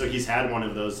own. And so he's had one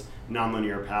of those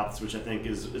nonlinear paths, which I think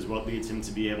is what leads him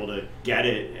to be able to get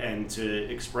it and to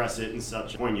express it in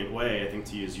such a poignant way, I think,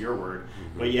 to use your word.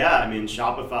 Mm-hmm. But yeah,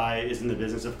 Shopify is in the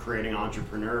business of creating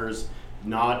entrepreneurs,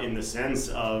 not in the sense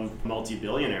of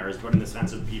multi-billionaires, but in the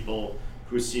sense of people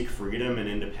who seek freedom and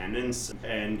independence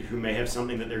and who may have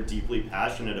something that they're deeply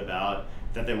passionate about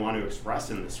that they want to express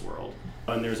in this world.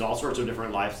 And there's all sorts of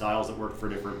different lifestyles that work for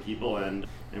different people, and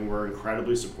we're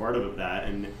incredibly supportive of that.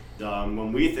 And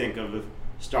when we think of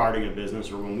starting a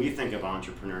business, or when we think of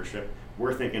entrepreneurship,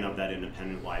 we're thinking of that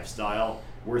independent lifestyle.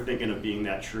 We're thinking of being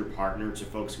that true partner to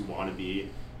folks who want to be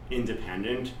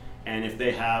independent. And if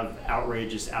they have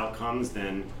outrageous outcomes,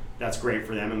 then that's great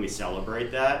for them and we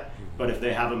celebrate that. But if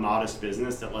they have a modest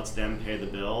business that lets them pay the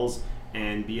bills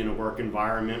and be in a work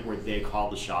environment where they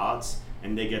call the shots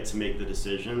and they get to make the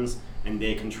decisions and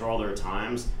they control their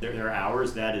times, their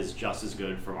hours, that is just as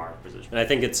good from our position. And I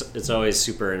think it's always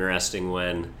super interesting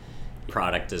when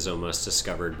product is almost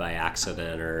discovered by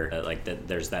accident, or like that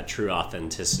there's that true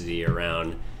authenticity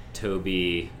around.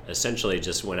 Toby essentially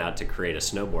just went out to create a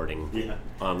snowboarding,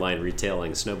 online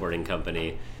retailing snowboarding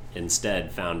company.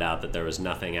 Instead found out that there was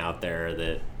nothing out there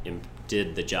that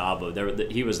did the job of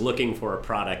he was looking for a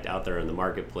product out there in the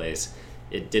marketplace.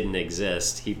 It didn't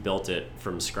exist. He built it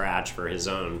from scratch for his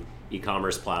own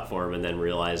e-commerce platform, and then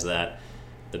realized that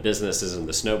the business isn't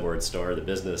the snowboard store. The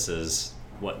business is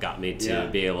what got me to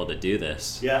be able to do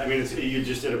this. Yeah, you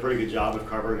just did a pretty good job of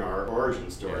covering our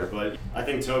origin story, but I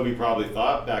think Toby probably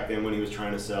thought back then when he was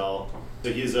trying to sell.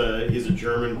 So he's a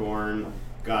German-born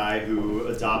guy who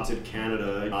adopted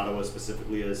Canada, Ottawa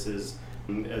specifically, as his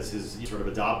sort of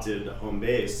adopted home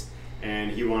base,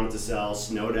 and he wanted to sell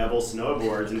Snow Devil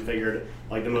snowboards and figured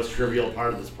like the most trivial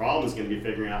part of this problem is going to be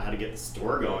figuring out how to get the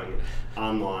store going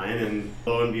online, and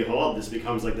lo and behold, this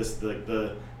becomes like this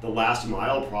the last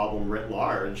mile problem writ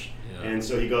large. And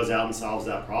so he goes out and solves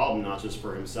that problem, not just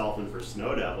for himself and for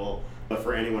Snow Devil, but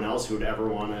for anyone else who would ever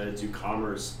want to do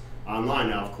commerce online.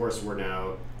 Now, of course, we're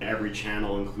now every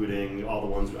channel, including all the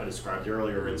ones I described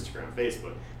earlier, Instagram,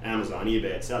 Facebook, Amazon,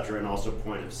 eBay, etc., and also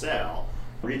point of sale,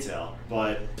 retail.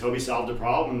 But Toby solved a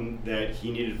problem that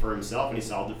he needed for himself, and he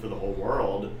solved it for the whole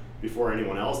world before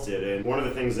anyone else did. And one of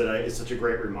the things that is such a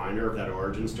great reminder of that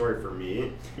origin story for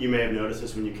me, you may have noticed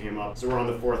this when you came up. So we're on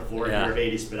the 4th floor here of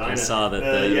 80 Spadina. I saw that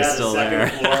it was still there.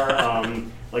 The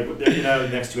second floor,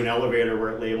 next to an elevator where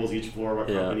it labels each floor what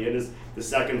company it is. The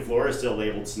second floor is still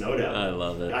labeled Snow Devil. I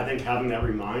love it. I think having that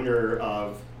reminder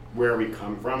of where we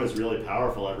come from is really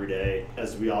powerful every day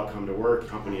as we all come to work, a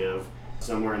company of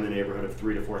somewhere in the neighborhood of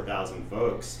 3,000 to 4,000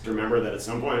 folks. Remember that at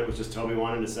some point it was just Toby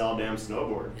wanting to sell a damn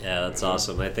snowboard. Yeah, that's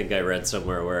awesome. I think I read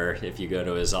somewhere where if you go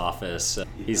to his office,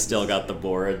 he's still got the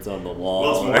boards on the wall.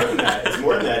 Well, it's more than that. It's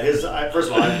more than that.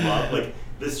 First of all, I love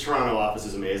this Toronto office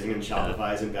is amazing, and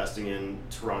Shopify is investing in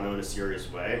Toronto in a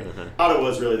serious way. Ottawa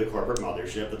is really the corporate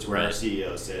mothership. That's where our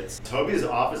CEO sits. Toby's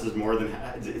office is more than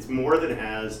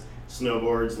has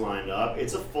snowboards lined up.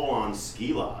 It's a full-on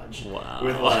ski lodge. Wow.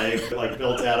 With like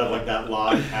built out of like that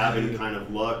log cabin kind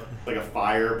of look, like a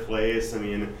fireplace.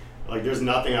 There's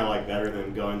nothing I like better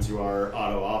than going to our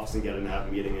Ottawa office and getting to have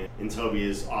a meeting in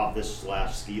Toby's office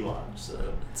 / ski lodge.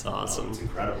 So it's awesome. It's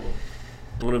incredible.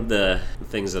 One of the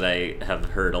things that I have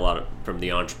heard a lot from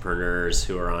the entrepreneurs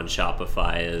who are on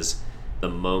Shopify is the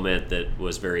moment that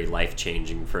was very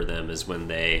life-changing for them is when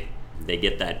they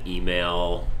get that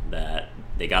email that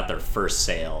they got their first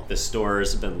sale. The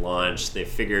store's been launched. They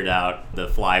figured out the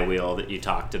flywheel that you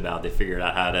talked about. They figured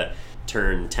out how to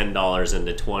turn $10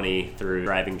 into 20 through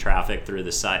driving traffic through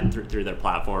the site, through their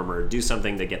platform, or do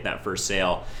something to get that first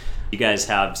sale. You guys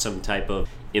have some type of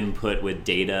input with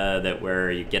data that where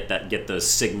you get those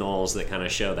signals that kind of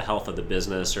show the health of the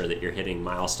business, or that you're hitting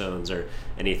milestones, or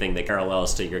anything that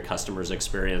parallels to your customers'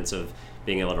 experience of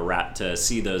being able to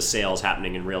see those sales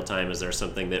happening in real time? Is there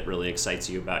something that really excites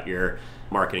you about your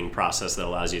marketing process that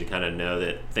allows you to kind of know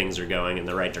that things are going in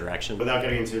the right direction? Without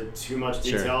getting into too much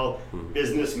detail,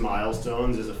 business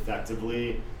milestones is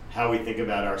effectively how we think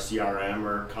about our CRM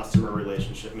or customer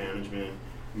relationship management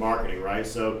marketing, right?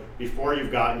 So before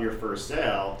you've gotten your first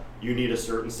sale, you need a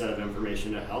certain set of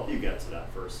information to help you get to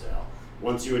that first sale.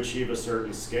 Once you achieve a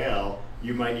certain scale,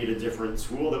 you might need a different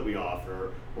tool that we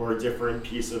offer, or a different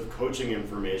piece of coaching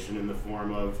information in the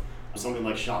form of something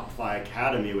like Shopify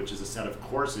Academy, which is a set of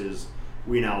courses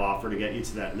we now offer to get you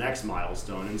to that next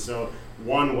milestone. And so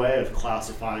one way of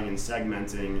classifying and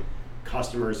segmenting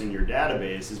customers in your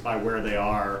database is by where they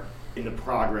are in the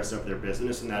progress of their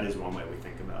business, and that is one way we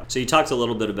think about it. So you talked a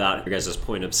little bit about your guys'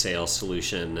 point of sale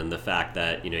solution and the fact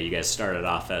that you guys started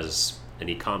off as an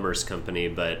e-commerce company,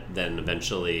 but then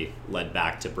eventually led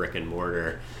back to brick and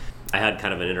mortar. I had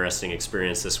kind of an interesting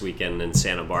experience this weekend in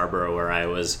Santa Barbara, where I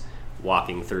was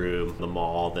walking through the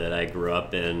mall that I grew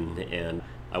up in, and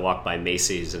I walked by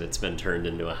Macy's, and it's been turned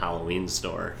into a Halloween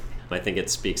store. I think it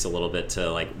speaks a little bit to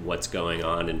like what's going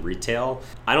on in retail.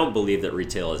 I don't believe that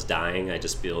retail is dying. I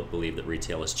just believe that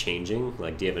retail is changing.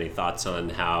 Like, do you have any thoughts on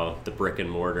how the brick and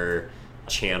mortar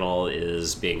channel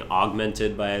is being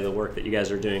augmented by the work that you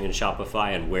guys are doing in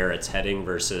Shopify, and where it's heading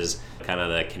versus kind of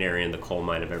the canary in the coal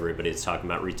mine of everybody that's talking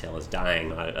about retail is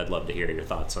dying? I'd love to hear your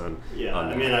thoughts on that.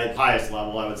 I mean, at highest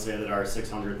level, I would say that our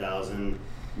 600,000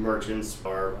 merchants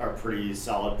are pretty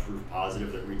solid proof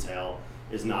positive that retail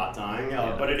is not dying,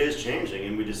 but it is changing,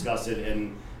 and we discuss it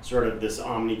in sort of this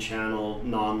omni-channel,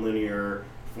 non-linear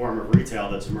form of retail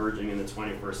that's emerging in the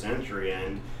 21st century,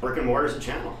 and brick and mortar is a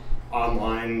channel.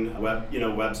 Online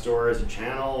web store is a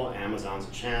channel, Amazon's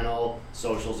a channel,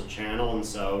 social's a channel, and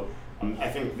so I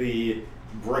think the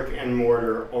brick and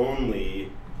mortar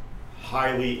only,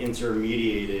 highly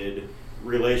intermediated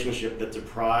relationship that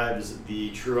deprives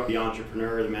the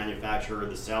entrepreneur, the manufacturer,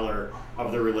 the seller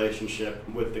of the relationship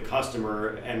with the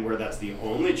customer, and where that's the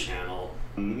only channel,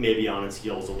 maybe on its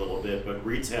heels a little bit, but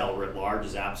retail writ large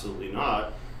is absolutely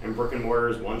not. And brick and mortar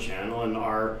is one channel, and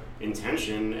our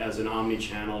intention as an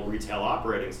omni-channel retail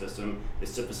operating system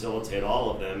is to facilitate all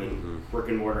of them, and brick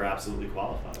and mortar absolutely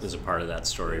qualifies. As a part of that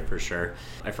story, for sure.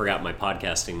 I forgot my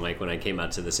podcasting mic when I came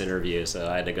out to this interview, so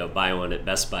I had to go buy one at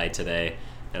Best Buy today.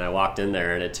 And I walked in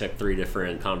there, and it took 3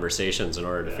 different conversations in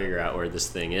order to figure out where this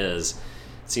thing is.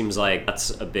 It seems like that's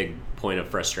a big point of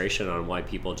frustration on why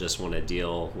people just want to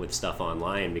deal with stuff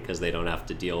online, because they don't have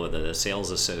to deal with a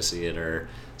sales associate or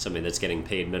somebody that's getting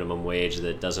paid minimum wage,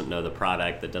 that doesn't know the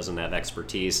product, that doesn't have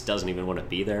expertise, doesn't even want to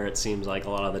be there, it seems like a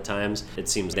lot of the times. It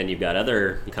seems then you've got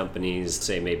other companies,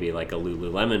 say maybe like a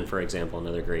Lululemon, for example,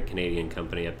 another great Canadian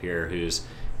company up here, who's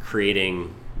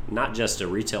creating not just a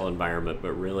retail environment,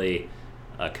 but really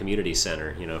a community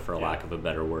center, for a lack of a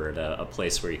better word, a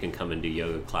place where you can come and do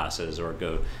yoga classes or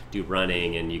go do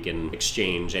running, and you can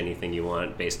exchange anything you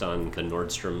want based on the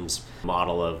Nordstrom's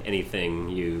model of anything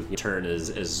you turn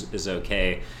is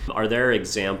okay. Are there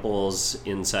examples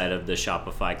inside of the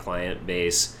Shopify client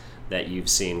base that you've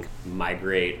seen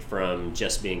migrate from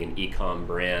just being an e-com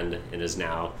brand and is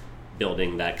now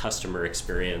building that customer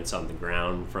experience on the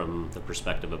ground from the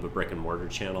perspective of a brick and mortar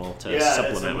channel to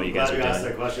supplement what you guys are doing? Asked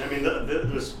that question. I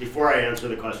mean, before I answer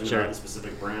the question about the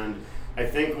specific brand, I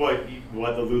think what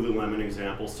the Lululemon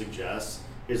example suggests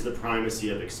is the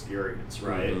primacy of experience,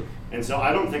 right? Mm-hmm. And so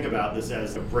I don't think about this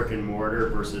as a brick and mortar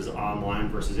versus online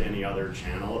versus any other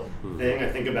channel thing. I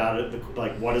think about it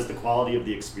like, what is the quality of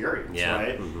the experience,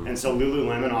 right? Mm-hmm. And so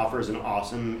Lululemon offers an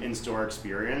awesome in-store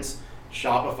experience.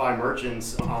 Shopify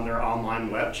merchants on their online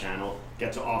web channel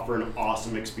get to offer an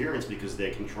awesome experience because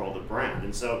they control the brand.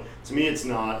 And so to me, it's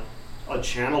not a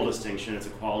channel distinction, it's a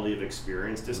quality of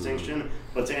experience distinction.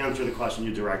 But to answer the question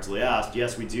you directly asked,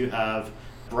 yes, we do have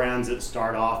brands that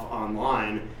start off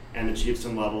online and achieve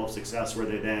some level of success where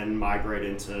they then migrate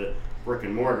into brick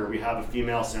and mortar. We have a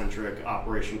female-centric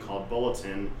operation called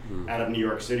Bulletin out of New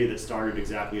York City that started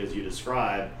exactly as you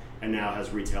described and now has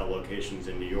retail locations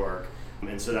in New York.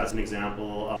 And so that's an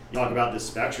example. Talk about the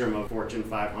spectrum of Fortune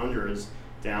 500s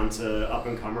down to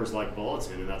up-and-comers like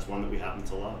Bulletin, and that's one that we happen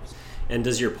to love. And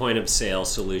does your point of sale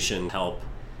solution help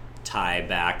tie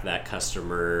back that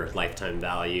customer lifetime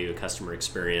value, customer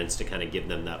experience to kind of give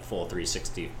them that full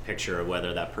 360 picture of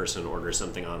whether that person orders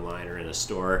something online or in a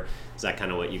store. Is that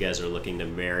kind of what you guys are looking to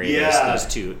marry, those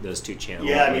two channels?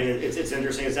 Yeah, I mean, it's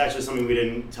interesting. It's actually something we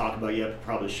didn't talk about yet, but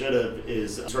probably should have,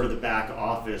 is sort of the back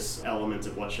office element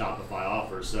of what Shopify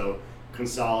offers. So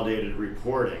consolidated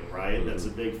reporting, right? Mm-hmm. That's a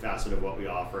big facet of what we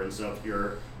offer. And so if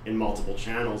you're in multiple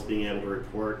channels, being able to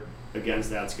report against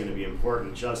that's going to be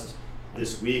important. Just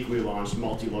this week, we launched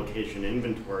multi-location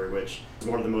inventory, which is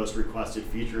one of the most requested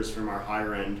features from our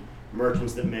higher-end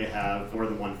merchants that may have more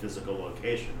than one physical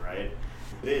location, right?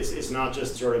 It's not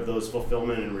just sort of those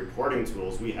fulfillment and reporting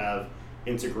tools. We have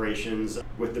integrations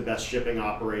with the best shipping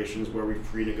operations where we've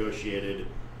pre-negotiated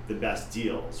the best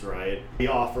deals, right? We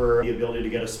offer the ability to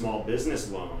get a small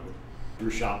business loan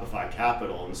through Shopify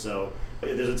Capital. And so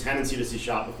there's a tendency to see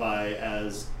Shopify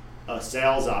as a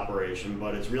sales operation,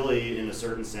 but it's really, in a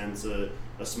certain sense, a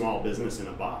small business in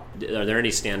a box. Are there any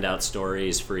standout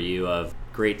stories for you of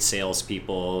great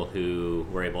salespeople who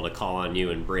were able to call on you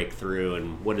and break through,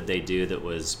 and what did they do that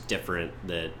was different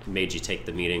that made you take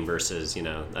the meeting versus,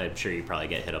 I'm sure you probably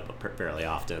get hit up fairly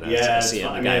often as a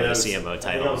guy with a CMO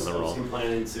title on the role. I was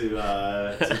complaining to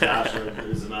Dasha,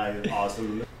 who's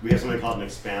awesome. We have something called an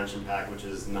expansion pack, which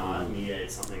is not me.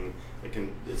 It's something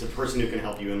it's a person who can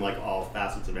help you in like all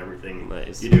facets of everything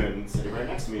you do. And sitting right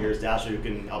next to me here is Dasha, who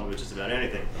can help me with just about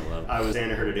anything. I was saying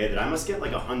to her today that I must get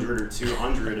like 100 or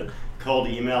 200 cold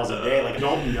emails a day. Like, I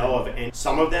don't know of any.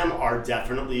 Some of them are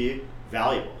definitely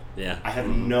valuable. Yeah. I have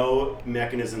no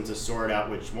mechanism to sort out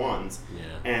which ones.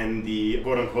 Yeah. And the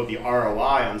quote unquote the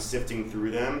ROI on sifting through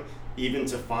them, even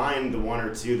to find the one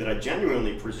or two that I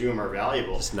genuinely presume are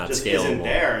valuable, just scalable. Isn't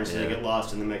there, and so they get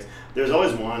lost in the mix. There's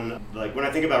always one, like when I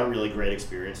think about really great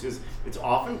experiences, it's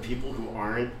often people who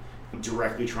aren't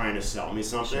directly trying to sell me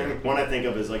something. Sure. One I think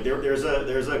of is like there's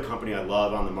a company I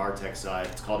love on the MarTech side.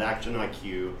 It's called Action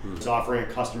IQ. Mm-hmm. It's offering a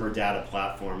customer data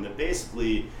platform that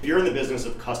basically, if you're in the business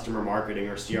of customer marketing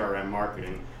or CRM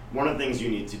marketing, one of the things you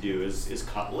need to do is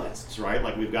cut lists, right?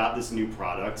 Like, we've got this new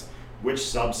product. Which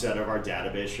subset of our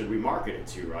database should we market it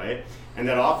to, right? And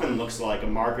that often looks like a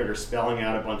marketer spelling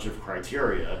out a bunch of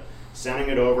criteria, sending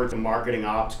it over to marketing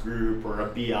ops group or a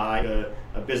BI,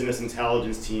 a business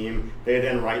intelligence team. They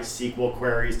then write SQL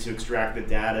queries to extract the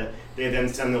data. They then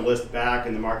send the list back,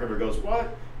 and the marketer goes,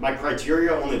 what? My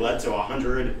criteria only led to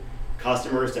 100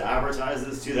 customers to advertise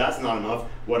this to? That's not enough.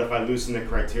 What if I loosen the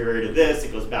criteria to this?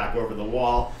 It goes back over the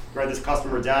wall. Right? This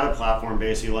customer data platform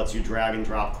basically lets you drag and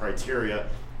drop criteria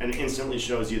and instantly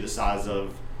shows you the size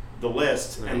of the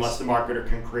list. Nice. And lets the marketer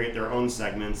can create their own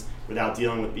segments without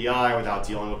dealing with BI, without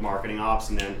dealing with marketing ops,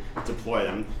 and then deploy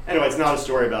them. Anyway, it's not a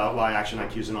story about why Action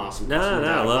IQ is an awesome No,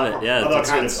 I love it. Yeah, although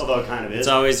it kind of is. It's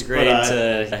always great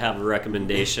to have a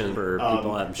recommendation for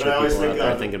people. I'm sure people out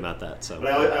there thinking about that. So,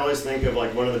 but I always think of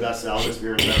like one of the best sales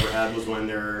experiences I ever had was when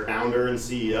their founder and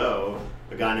CEO,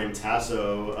 a guy named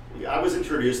Tasso, I was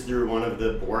introduced through one of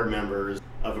the board members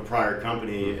of a prior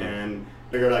company, mm-hmm. and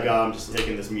figured like, I'm just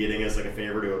taking this meeting as like a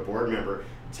favor to a board member.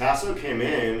 Tasso came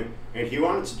in and he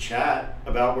wanted to chat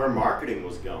about where marketing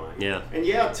was going. Yeah. And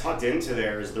tucked into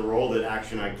there is the role that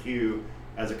Action IQ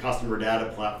as a customer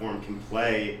data platform can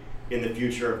play in the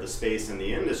future of the space and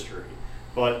the industry.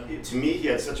 But to me, he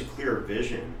had such a clear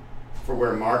vision for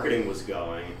where marketing was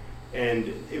going, and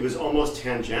it was almost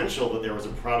tangential that there was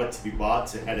a product to be bought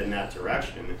to head in that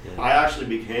direction. Yeah. I actually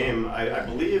became, I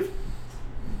believe,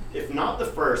 if not the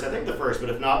first, I think the first, but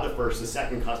if not the first, the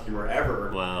second customer ever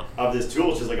of this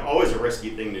tool, which is like always a risky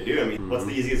thing to do. I mean, what's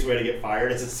the easiest way to get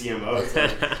fired as a CMO? It's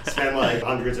like spend like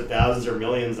hundreds of thousands or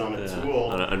millions on a tool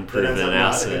on an unproven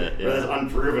asset. But it's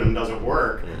unproven and doesn't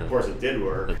work. Yeah. Of course, it did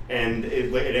work, and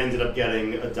it ended up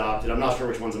getting adopted. I'm not sure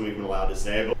which ones I'm even allowed to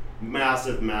say, but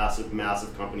massive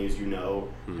companies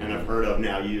and I've heard of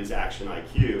now use Action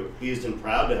IQ. Pleased and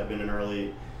proud to have been an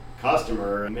early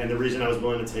customer, and the reason I was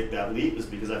willing to take that leap is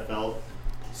because I felt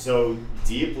so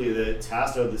deeply that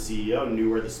Tasso, the CEO, knew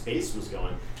where the space was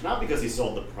going. Not because he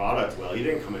sold the product well. He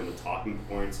didn't come in with talking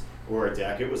points or a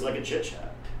deck. It was like a chit chat.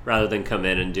 Rather than come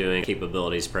in and doing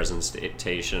capabilities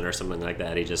presentation or something like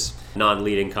that, he just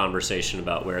non-leading conversation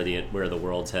about where the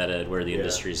world's headed, where the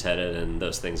industry's headed, and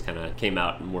those things kind of came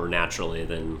out more naturally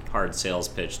than hard sales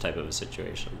pitch type of a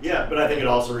situation. Yeah, but I think it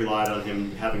also relied on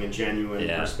him having a genuine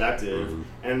perspective. Mm-hmm.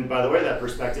 And by the way, that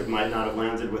perspective might not have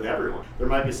landed with everyone. There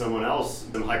might be someone else,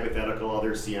 some hypothetical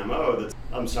other CMO that's,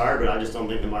 I'm sorry, but I just don't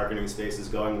think the marketing space is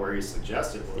going where he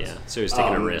suggested it was. Yeah, so he's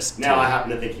taking a risk. Now I happen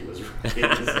to think he was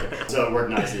right, so it worked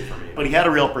nice nicely for me. But he had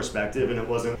a real perspective, and it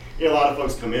wasn't. A lot of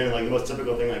folks come in, and like the most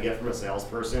typical thing I get from a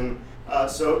salesperson.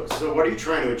 So what are you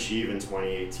trying to achieve in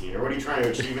 2018, or what are you trying to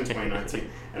achieve in 2019?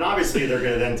 And obviously, they're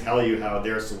going to then tell you how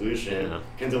their solution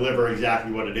can deliver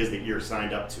exactly what it is that you're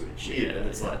signed up to achieve. And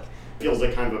it's like, feels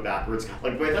like kind of a backwards,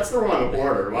 like, wait, that's the wrong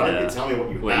order. Why don't you tell me what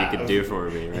you you could do for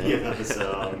me, right?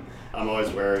 So I'm always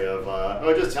wary of,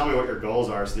 just tell me what your goals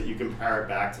are so that you can pair it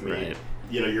back to me. Right.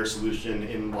 Your solution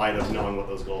in light of knowing what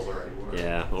those goals already were.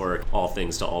 Yeah, or all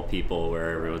things to all people,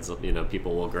 where everyone's,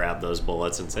 people will grab those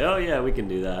bullets and say, oh yeah, we can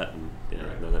do that. And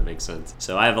no, that makes sense.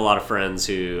 So I have a lot of friends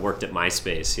who worked at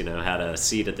MySpace, had a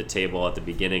seat at the table at the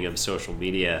beginning of social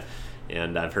media.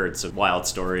 And I've heard some wild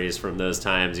stories from those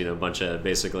times, a bunch of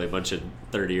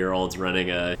 30-year-olds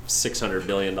running a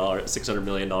 $600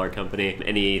 million company.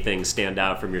 Anything stand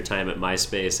out from your time at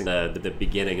MySpace and the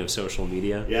beginning of social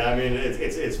media? Yeah, I mean,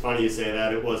 it's funny you say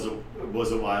that. It was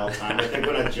a wild time. I think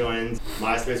when I joined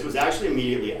MySpace, it was actually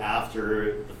immediately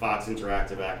after the Fox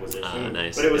Interactive acquisition.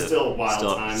 Nice. But it was still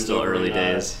wild times. Still early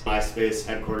days. MySpace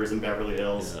headquarters in Beverly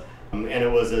Hills. Yeah. And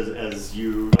it was as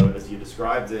you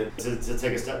described it. To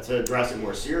take a step to address it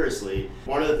more seriously,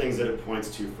 one of the things that it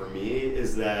points to for me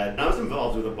is that I was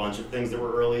involved with a bunch of things that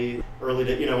were early.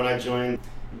 When I joined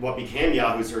what became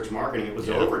Yahoo Search Marketing, it was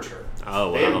Overture.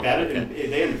 Oh, wow.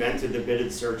 They invented the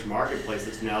bidded search marketplace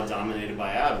that's now dominated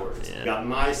by AdWords. Yeah. Got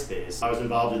MySpace. I was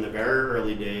involved in the very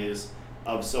early days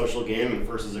of social gaming,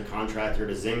 first as a contractor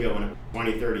to Zynga when it was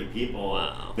 20, 30 people.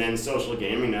 Wow. Then Social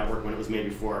Gaming Network when it was maybe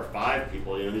 4 or 5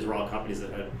 people. These were all companies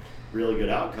that had really good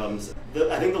outcomes.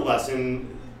 I think the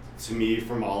lesson to me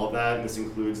from all of that, and this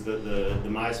includes the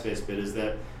MySpace bit, is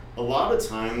that a lot of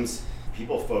times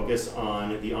people focus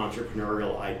on the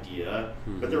entrepreneurial idea,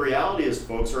 but the reality is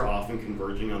folks are often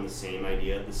converging on the same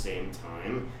idea at the same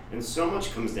time, and so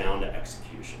much comes down to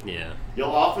execution. Yeah. You'll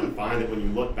often find that when you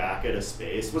look back at a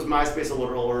space, was MySpace a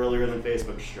little earlier than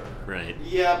Facebook? Sure. Right.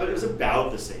 Yeah, but it was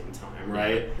about the same time,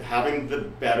 right? Yeah. Having the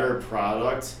better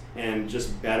product and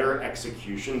just better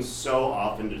execution so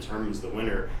often determines the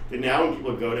winner. That now when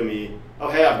people go to me, oh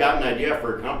hey, I've got an idea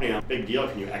for a company, big deal,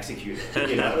 can you execute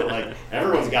it? Like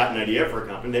everyone's got an idea for a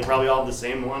company. They probably all have the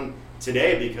same one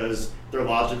today because they're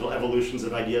logical evolutions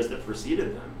of ideas that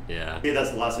preceded them. Yeah. I think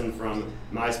that's a lesson from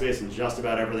MySpace and just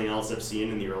about everything else I've seen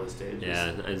in the early stages. Yeah,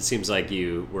 and it seems like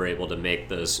you were able to make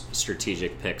those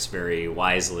strategic picks very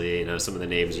wisely. Some of the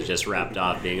names you just wrapped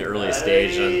off being early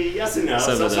stage on yes and no.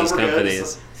 some of those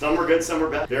companies. Some were good, some were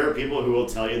bad. There are people who will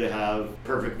tell you they have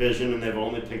perfect vision and they've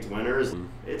only picked winners.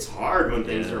 It's hard when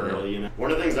things are early.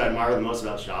 One of the things I admire the most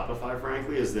about Shopify,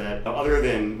 frankly, is that other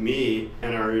than me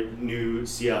and our new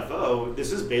CFO,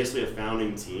 this is basically a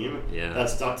founding team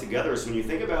that's stuck together. So when you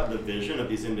think about the vision of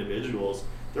these individuals,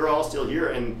 they're all still here.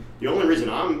 And the only reason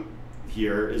I'm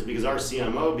here is because our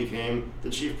CMO became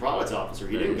the chief product officer.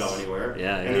 He didn't go anywhere.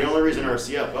 And the only reason our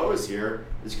CFO is here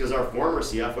is because our former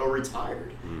CFO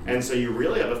retired. And so you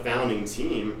really have a founding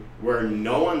team where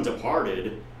no one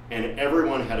departed and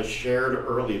everyone had a shared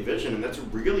early vision, and that's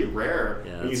really rare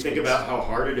when you think about how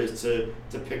hard it is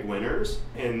to pick winners,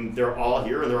 and they're all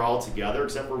here and they're all together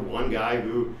except for one guy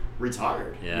who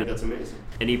retired. I think that's amazing.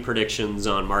 Any predictions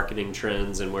on marketing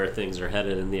trends and where things are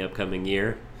headed in the upcoming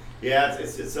year? Yeah,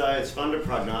 it's fun to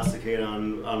prognosticate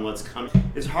on what's coming.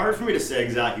 It's hard for me to say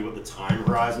exactly what the time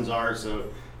horizons are, so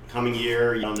coming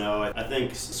year, you don't know. I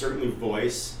think certainly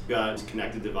voice, got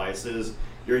connected devices.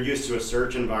 You're used to a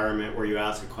search environment where you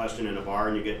ask a question in a bar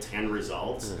and you get 10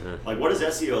 results. Like, what does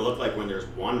SEO look like when there's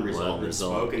one result that's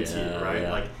spoken to you,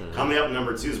 right? Coming up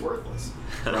number 2 is worthless,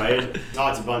 right?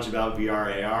 Talked a bunch about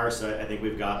VR, AR, so I think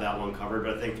we've got that one covered,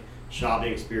 but I think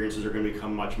shopping experiences are going to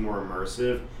become much more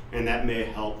immersive, and that may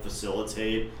help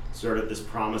facilitate sort of this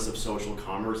promise of social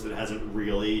commerce that hasn't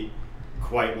really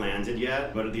quite landed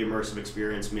yet, but the immersive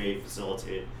experience may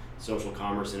facilitate social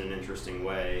commerce in an interesting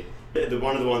way.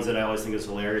 One of the ones that I always think is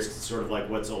hilarious, because it's sort of like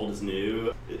what's old is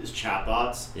new, is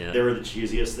chatbots. They were the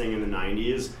cheesiest thing in the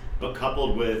 90s, but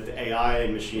coupled with AI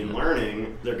and machine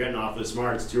learning, they're getting awfully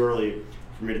smart. It's too early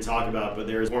for me to talk about, but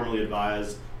there's formally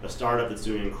advised a startup that's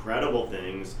doing incredible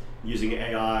things using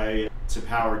AI to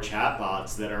power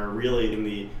chatbots that are really, at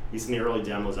least in the early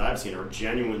demos I've seen, are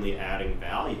genuinely adding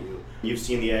value. You've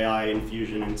seen the AI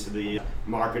infusion into the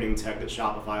marketing tech that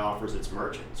Shopify offers its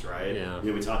merchants, right?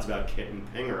 We talked about Kit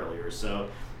and Ping earlier. So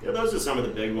those are some of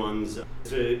the big ones.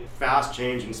 It's a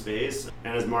fast-changing space,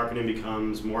 and as marketing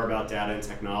becomes more about data and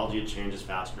technology, it changes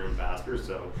faster and faster.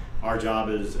 So our job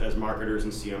as marketers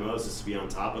and CMOs is to be on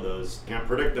top of those. Can't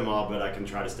predict them all, but I can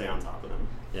try to stay on top of them.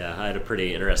 Yeah, I had a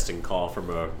pretty interesting call from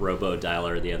a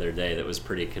robo-dialer the other day that was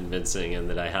pretty convincing and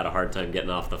that I had a hard time getting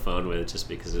off the phone with just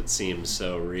because it seems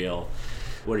so real.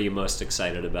 What are you most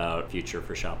excited about future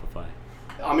for Shopify?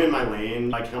 I'm in my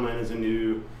lane. I come in as a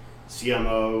new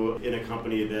CMO in a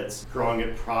company that's growing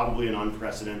at probably an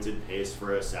unprecedented pace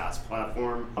for a SaaS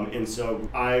platform. And so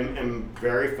I am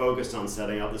very focused on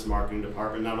setting up this marketing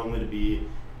department, not only to be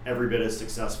every bit as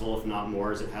successful, if not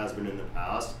more, as it has been in the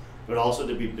past, but also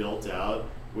to be built out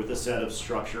with a set of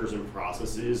structures and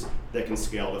processes that can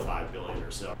scale to 5 billion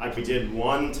or so. I did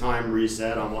one-time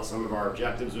reset on what some of our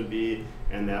objectives would be,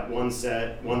 and that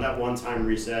one-time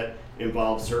reset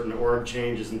involved certain org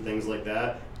changes and things like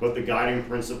that. But the guiding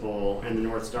principle and the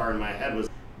North Star in my head was,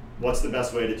 what's the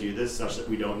best way to do this such that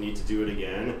we don't need to do it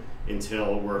again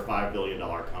until we're a $5 billion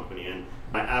company? And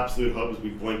my absolute hope is we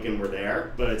blink and we're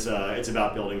there, but it's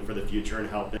about building for the future and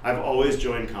helping. I've always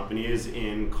joined companies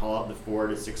in call it the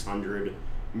 $400 to $600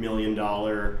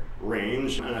 million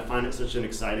range, and I find it such an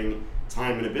exciting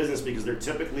time in a business because they're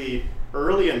typically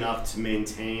early enough to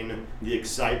maintain the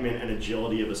excitement and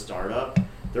agility of a startup.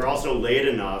 They're also late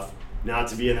enough not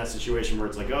to be in that situation where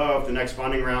it's like, oh, if the next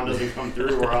funding round doesn't come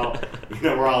through, we're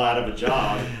all out of a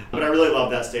job. But I really love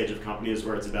that stage of companies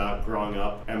where it's about growing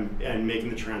up and making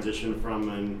the transition from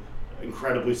an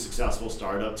incredibly successful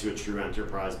startup to a true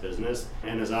enterprise business.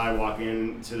 And as I walk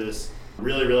into this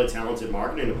really, really talented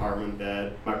marketing department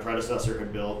that my predecessor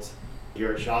had built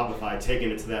here at Shopify,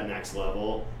 taking it to that next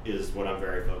level is what I'm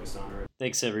very focused on right now.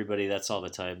 Thanks, everybody. That's all the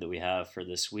time that we have for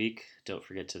this week. Don't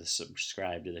forget to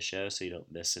subscribe to the show so you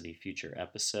don't miss any future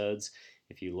episodes.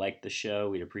 If you like the show,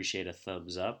 we'd appreciate a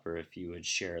thumbs up, or if you would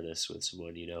share this with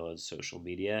someone you know on social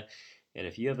media. And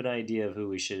if you have an idea of who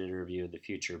we should interview in the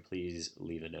future, please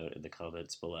leave a note in the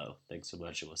comments below. Thanks so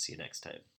much, and we'll see you next time.